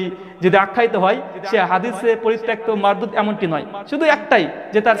মুদাল্লিস সাহাবী যদি আখ্যায়িত হয় সে হাদিসে পরিত্যক্ত মারদুদ এমনটি নয়, শুধু একটাই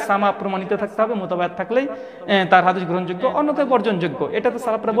যে তার সামা প্রমাণিত থাকতে হবে, মুতাবায়াত থাকলেই তার হাদিস গ্রহণযোগ্য, অন্যথায় বর্জনযোগ্য, এটা তো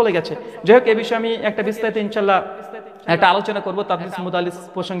সালাফরা বলে গেছে। যাই হোক, এ বিষয়ে আমি একটা বিস্তারিত ইনশাল্লাহ একটা আলোচনা করবো, তাদলিস মুদালিস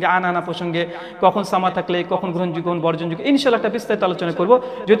প্রসঙ্গে, আনানা প্রসঙ্গে, কখন সামা থাকলে কখন গ্রহণযোগ্য বর্জনযোগ্য, ইনশাল্লাহ একটা বিস্তারিত আলোচনা করবো।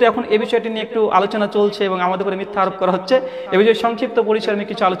 যেহেতু এখন এই বিষয়টি নিয়ে একটু আলোচনা চলছে এবং আমাদের উপরে মিথ্যা আরোপ করা হচ্ছে, এ বিষয়ে সংক্ষিপ্ত পরিসরে আমি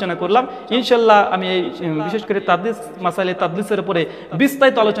কিছু আলোচনা করলাম। ইনশাল্লাহ আমি এই বিশেষ করে তাদলিস মাসাইলে তাদলিসের উপরে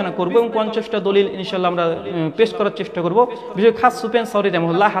বিস্তারিত আলোচনা করবো এবং 50টা দলিল ইনশাল্লাহ আমরা পেশ করার চেষ্টা করবো, বিশেষ খাস সুফিয়ান সাউরি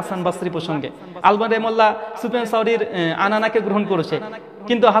রাহিমাহুল্লাহ হাসান বাসরি প্রসঙ্গে। আলবানী রাহিমাহুল্লাহ সুফিয়ান সাউরির আনানাকে গ্রহণ করেছে,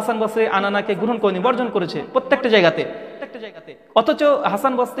 কিন্তু হাসান বসরি আনানাকে গ্রহণ করেনি, বর্জন করেছে প্রত্যেকটা জায়গাতে। অথচ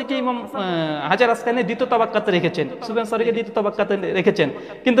হাসান বসরিকে ইমাম হাজার আসকানি দ্বিতীয় তাবাক্কাতে রেখেছেন, সুফিয়ান সাউরিকে দ্বিতীয় তাবাক্কাতে রেখেছেন,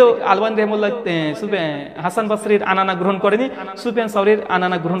 কিন্তু আলবানী রাহিমাহুল্লাহ হাসান বসরির আনানা গ্রহণ করেনি, সুফিয়ান সাউরির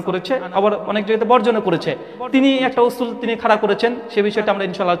আনানা গ্রহণ করেছে, আবার অনেক জায়গাতে বর্জনও করেছে। তিনি একটা উসুল তিনি খাড়া করেছেন, সে বিষয়টা আমরা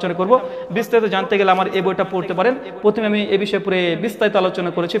ইনশাআল্লাহ আলোচনা করব। বিস্তারিত জানতে গেলে আমার এই বইটা পড়তে পারেন। প্রথমে আমি এই বিষয়ে পুরো বিস্তারিত আলোচনা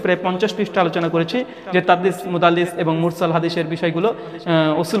করেছি, প্রায় 50 পৃষ্ঠা আলোচনা করেছি, যে তাদলিস মুদাল্লিস এবং মুরসাল হাদিসের বিষয়গুলো,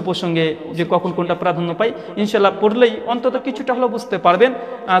 উসুল প্রসঙ্গে যে কখন কোনটা প্রাধান্য পাই, ইনশাআল্লাহ পড়লেই অন্তত কিছুটা হলেও বুঝতে পারবেন।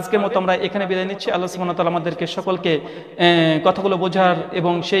 আজকের মতো আমরা এখানে বিদায় নিচ্ছি। আল্লাহ সুবহানাহু ওয়া তাআলা আমাদেরকে সকলকে কথাগুলো বোঝার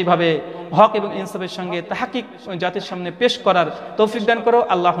এবং সেইভাবে হক এবং ইনসাফের সঙ্গে তাহকিক জাতির সামনে পেশ করার তৌফিক দান করো।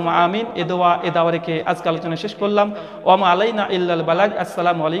 আল্লাহুম্মা আমিন। এ দাওয়া রেখে আজকে আলোচনা শেষ করলাম। ওয়া মা আলাইনা ইল্লাল বালাগ।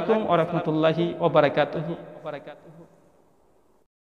 আসসালামু আলাইকুম ওয়া রাহমাতুল্লাহি ওয়া বারাকাতুহু।